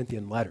his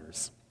Corinthian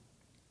letters.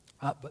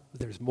 But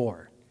there's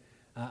more.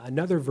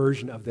 Another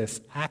version of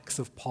this Acts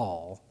of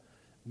Paul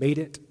made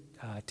it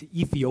to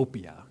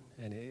Ethiopia,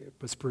 and it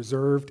was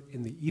preserved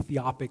in the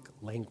Ethiopic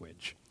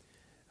language.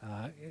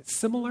 It's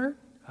similar,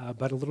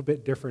 but a little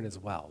bit different as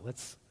well.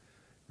 Let's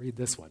read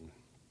this one.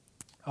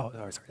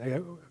 Sorry. I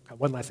got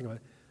one last thing.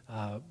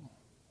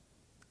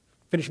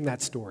 Finishing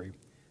that story.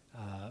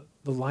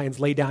 The lions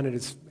lay down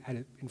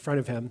in front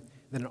of him.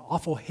 Then an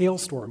awful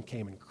hailstorm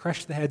came and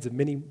crushed the heads of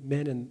many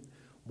men and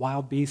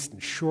wild beasts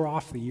and shore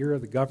off the ear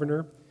of the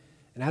governor.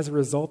 And as a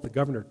result, the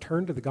governor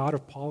turned to the God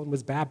of Paul and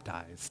was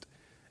baptized.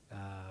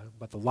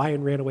 But the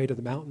lion ran away to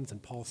the mountains,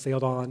 and Paul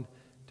sailed on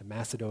to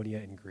Macedonia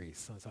and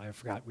Greece. So I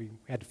forgot, we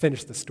had to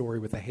finish the story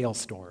with a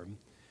hailstorm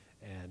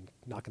and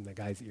knocking the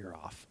guy's ear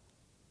off.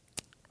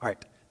 All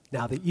right,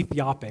 now the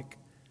Ethiopic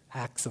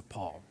Acts of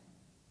Paul.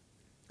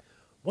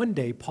 One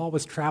day, Paul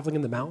was traveling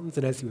in the mountains,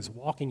 and as he was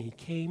walking, he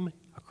came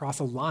across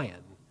a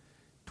lion,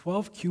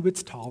 12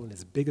 cubits tall and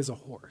as big as a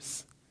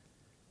horse.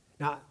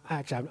 Now,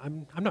 actually,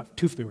 I'm not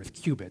too familiar with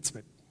cubits,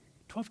 but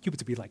 12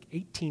 cubits would be like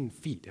 18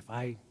 feet if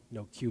I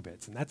know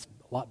cubits, and that's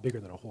a lot bigger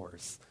than a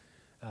horse.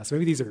 So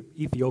maybe these are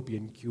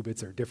Ethiopian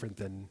cubits are different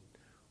than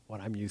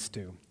what I'm used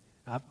to.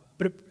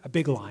 But a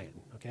big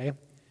lion, okay?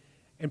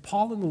 And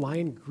Paul and the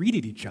lion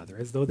greeted each other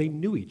as though they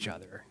knew each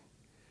other.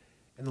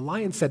 And the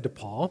lion said to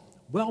Paul,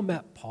 "Well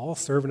met, Paul,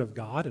 servant of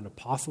God and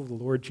apostle of the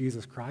Lord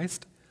Jesus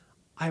Christ.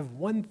 I have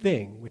one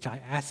thing which I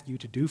ask you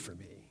to do for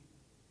me."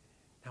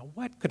 Now,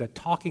 what could a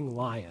talking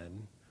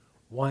lion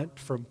want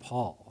from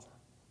Paul?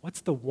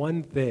 What's the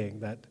one thing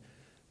that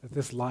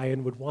this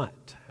lion would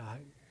want?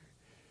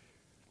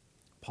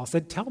 Paul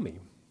said, "Tell me."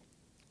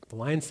 The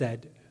lion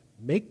said,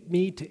 "Make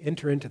me to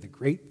enter into the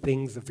great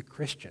things of the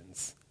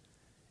Christians."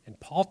 And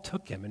Paul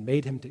took him and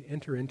made him to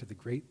enter into the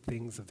great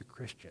things of the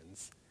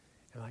Christians.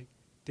 And like,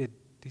 did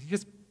he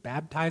just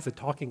baptize a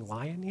talking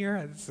lion here?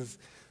 It's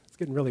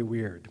getting really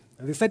weird.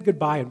 And they said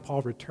goodbye, and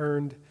Paul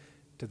returned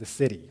to the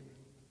city.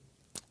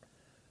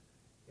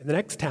 In the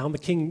next town, the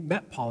king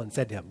met Paul and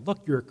said to him,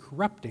 "Look, you're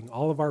corrupting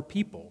all of our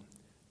people.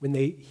 When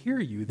they hear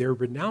you, they're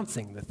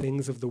renouncing the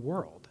things of the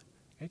world."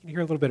 You can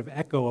hear a little bit of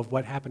echo of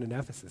what happened in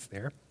Ephesus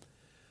there.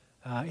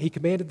 He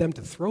commanded them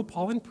to throw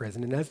Paul in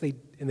prison, and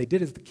they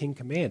did as the king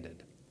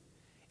commanded.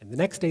 And the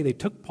next day they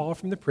took Paul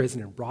from the prison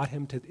and brought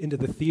him into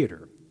the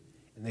theater.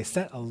 And they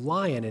set a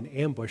lion in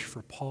ambush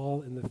for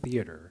Paul in the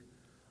theater,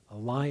 a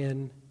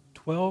lion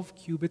 12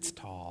 cubits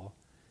tall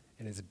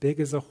and as big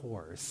as a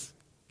horse.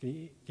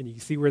 Can you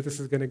see where this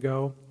is going to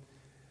go?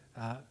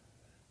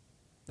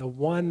 The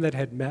one that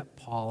had met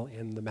Paul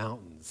in the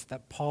mountains,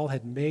 that Paul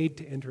had made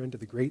to enter into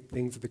the great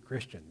things of the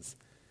Christians.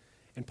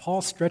 And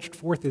Paul stretched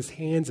forth his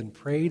hands and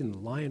prayed, and the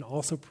lion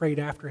also prayed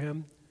after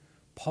him.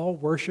 Paul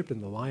worshipped,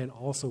 and the lion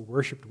also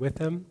worshipped with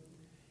him.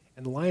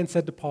 And the lion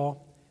said to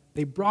Paul,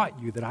 "They brought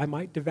you that I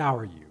might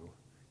devour you.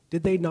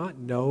 Did they not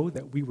know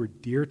that we were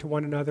dear to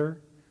one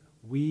another?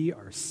 We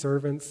are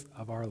servants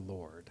of our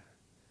Lord."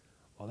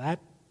 Well,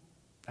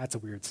 that's a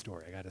weird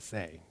story, I got to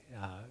say.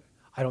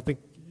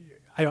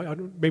 I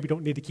maybe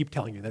don't need to keep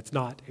telling you that's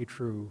not a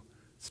true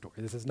story.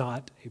 This is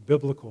not a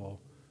biblical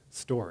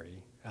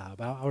story.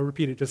 But I'll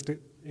repeat it just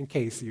in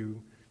case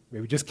you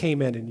maybe just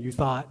came in and you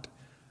thought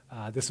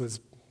this was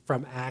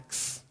from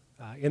Acts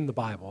in the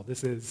Bible.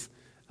 This is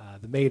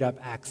the made-up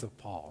Acts of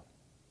Paul.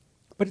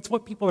 But it's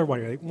what people are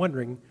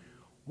wondering,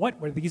 what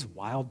were these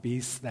wild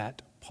beasts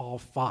that Paul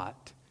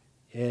fought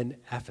in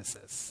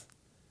Ephesus?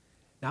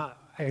 Now,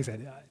 like I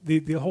said,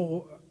 the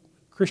whole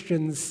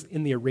Christians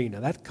in the arena.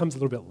 That comes a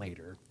little bit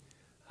later.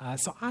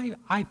 So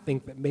I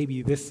think that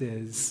maybe this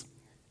is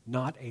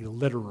not a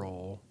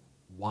literal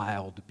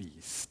wild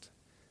beast,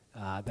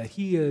 that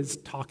he is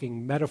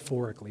talking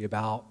metaphorically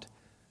about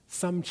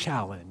some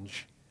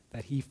challenge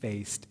that he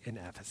faced in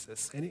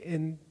Ephesus,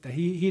 and that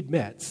he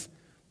admits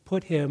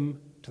put him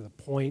to the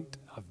point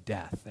of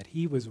death, that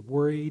he was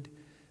worried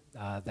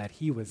that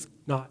he was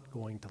not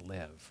going to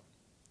live.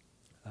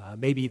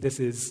 Maybe this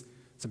is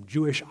some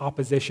Jewish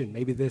opposition.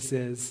 Maybe this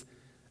is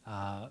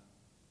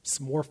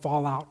some more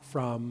fallout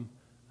from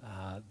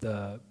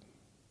the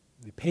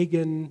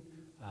pagan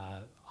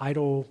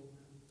idol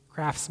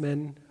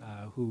craftsmen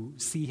who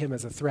see him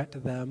as a threat to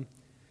them.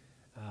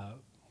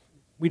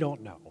 We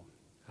don't know.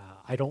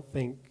 I don't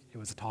think it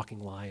was a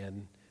talking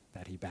lion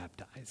that he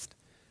baptized.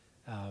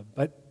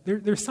 But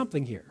there's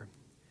something here.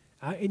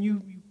 And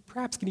you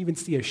perhaps can even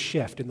see a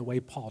shift in the way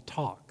Paul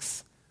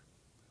talks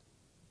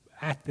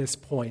at this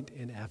point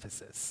in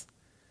Ephesus.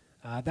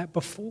 That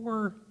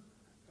before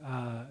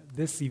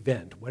this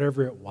event,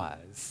 whatever it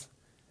was,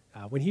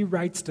 when he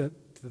writes to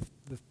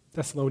the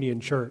Thessalonian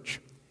church,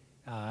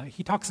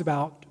 he talks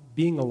about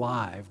being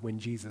alive when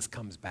Jesus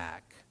comes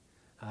back.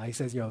 He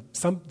says, the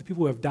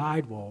people who have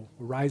died will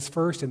rise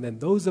first, and then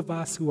those of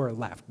us who are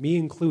left, me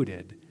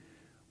included,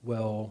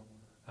 will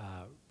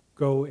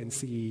go and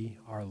see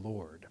our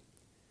Lord.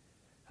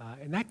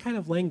 And that kind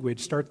of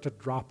language starts to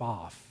drop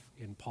off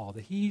in Paul,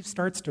 that he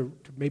starts to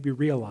maybe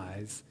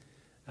realize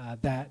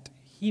that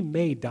he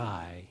may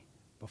die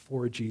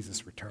before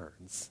Jesus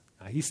returns.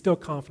 He's still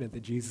confident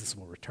that Jesus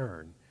will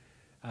return,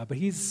 but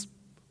he's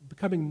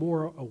becoming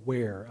more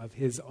aware of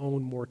his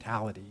own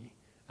mortality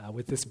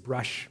with this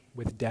brush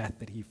with death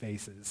that he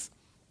faces.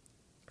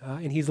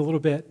 And he's a little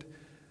bit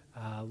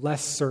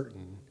less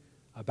certain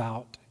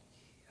about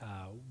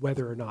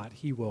whether or not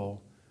he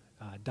will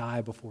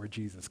die before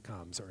Jesus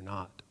comes or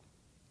not.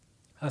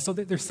 So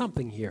there's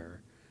something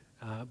here,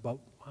 but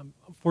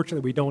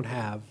unfortunately we don't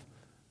have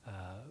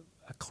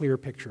a clear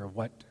picture of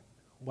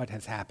what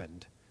has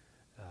happened.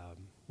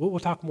 We'll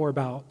talk more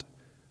about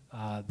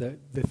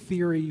the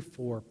theory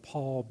for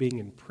Paul being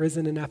in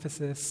prison in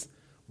Ephesus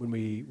when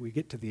we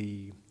get to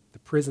the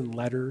prison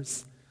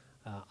letters.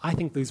 I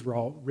think these were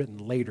all written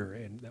later,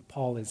 and that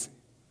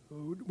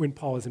when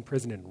Paul is in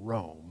prison in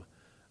Rome.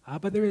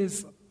 But there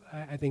is,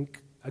 I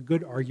think, a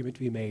good argument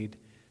to be made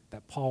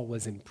that Paul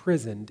was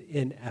imprisoned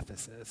in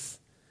Ephesus,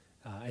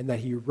 and that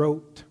he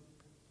wrote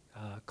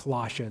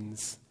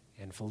Colossians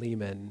and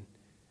Philemon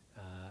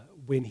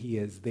when he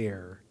is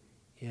there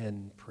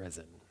in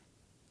prison.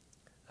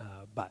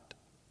 But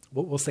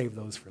we'll save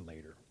those for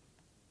later.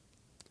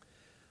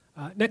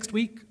 Next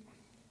week,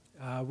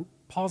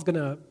 Paul's going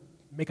to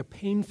make a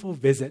painful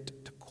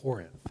visit to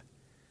Corinth.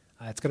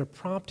 It's going to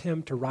prompt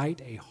him to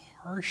write a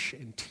harsh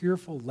and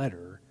tearful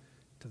letter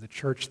to the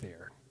church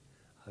there.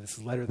 This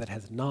is a letter that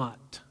has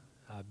not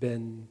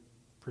been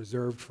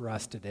preserved for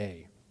us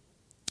today.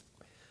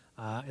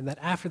 And that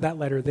after that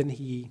letter, then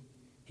he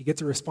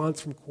gets a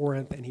response from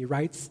Corinth, and he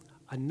writes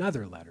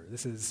another letter.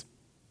 This is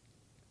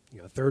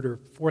third or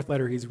fourth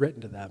letter he's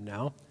written to them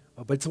now,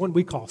 but it's one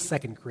we call 2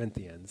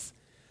 Corinthians,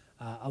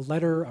 a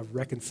letter of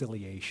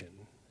reconciliation.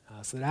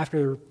 So that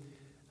after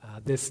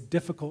this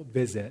difficult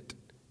visit,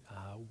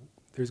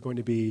 there's going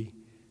to be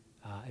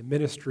a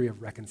ministry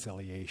of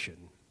reconciliation.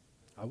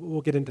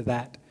 We'll get into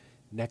that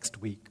next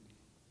week.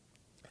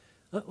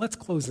 Let's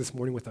close this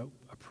morning with a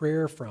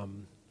prayer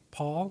from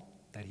Paul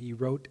that he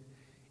wrote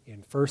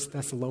in 1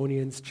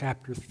 Thessalonians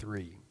chapter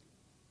 3.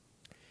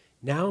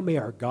 Now may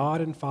our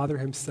God and Father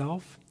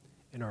himself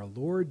and our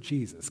Lord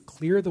Jesus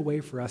clear the way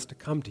for us to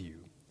come to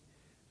you.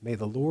 May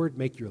the Lord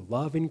make your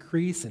love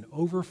increase and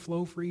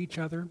overflow for each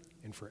other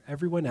and for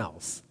everyone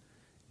else,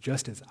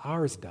 just as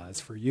ours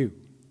does for you.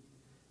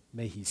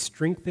 May he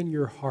strengthen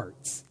your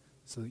hearts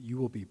so that you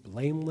will be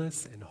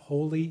blameless and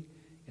holy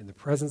in the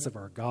presence of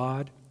our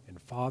God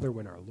and Father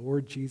when our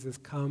Lord Jesus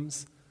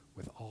comes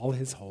with all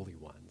his holy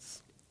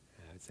ones.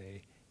 And I would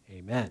say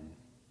amen.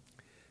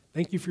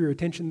 Thank you for your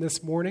attention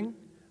this morning.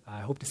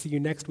 I hope to see you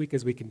next week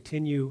as we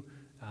continue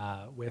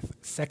with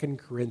 2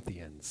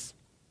 Corinthians.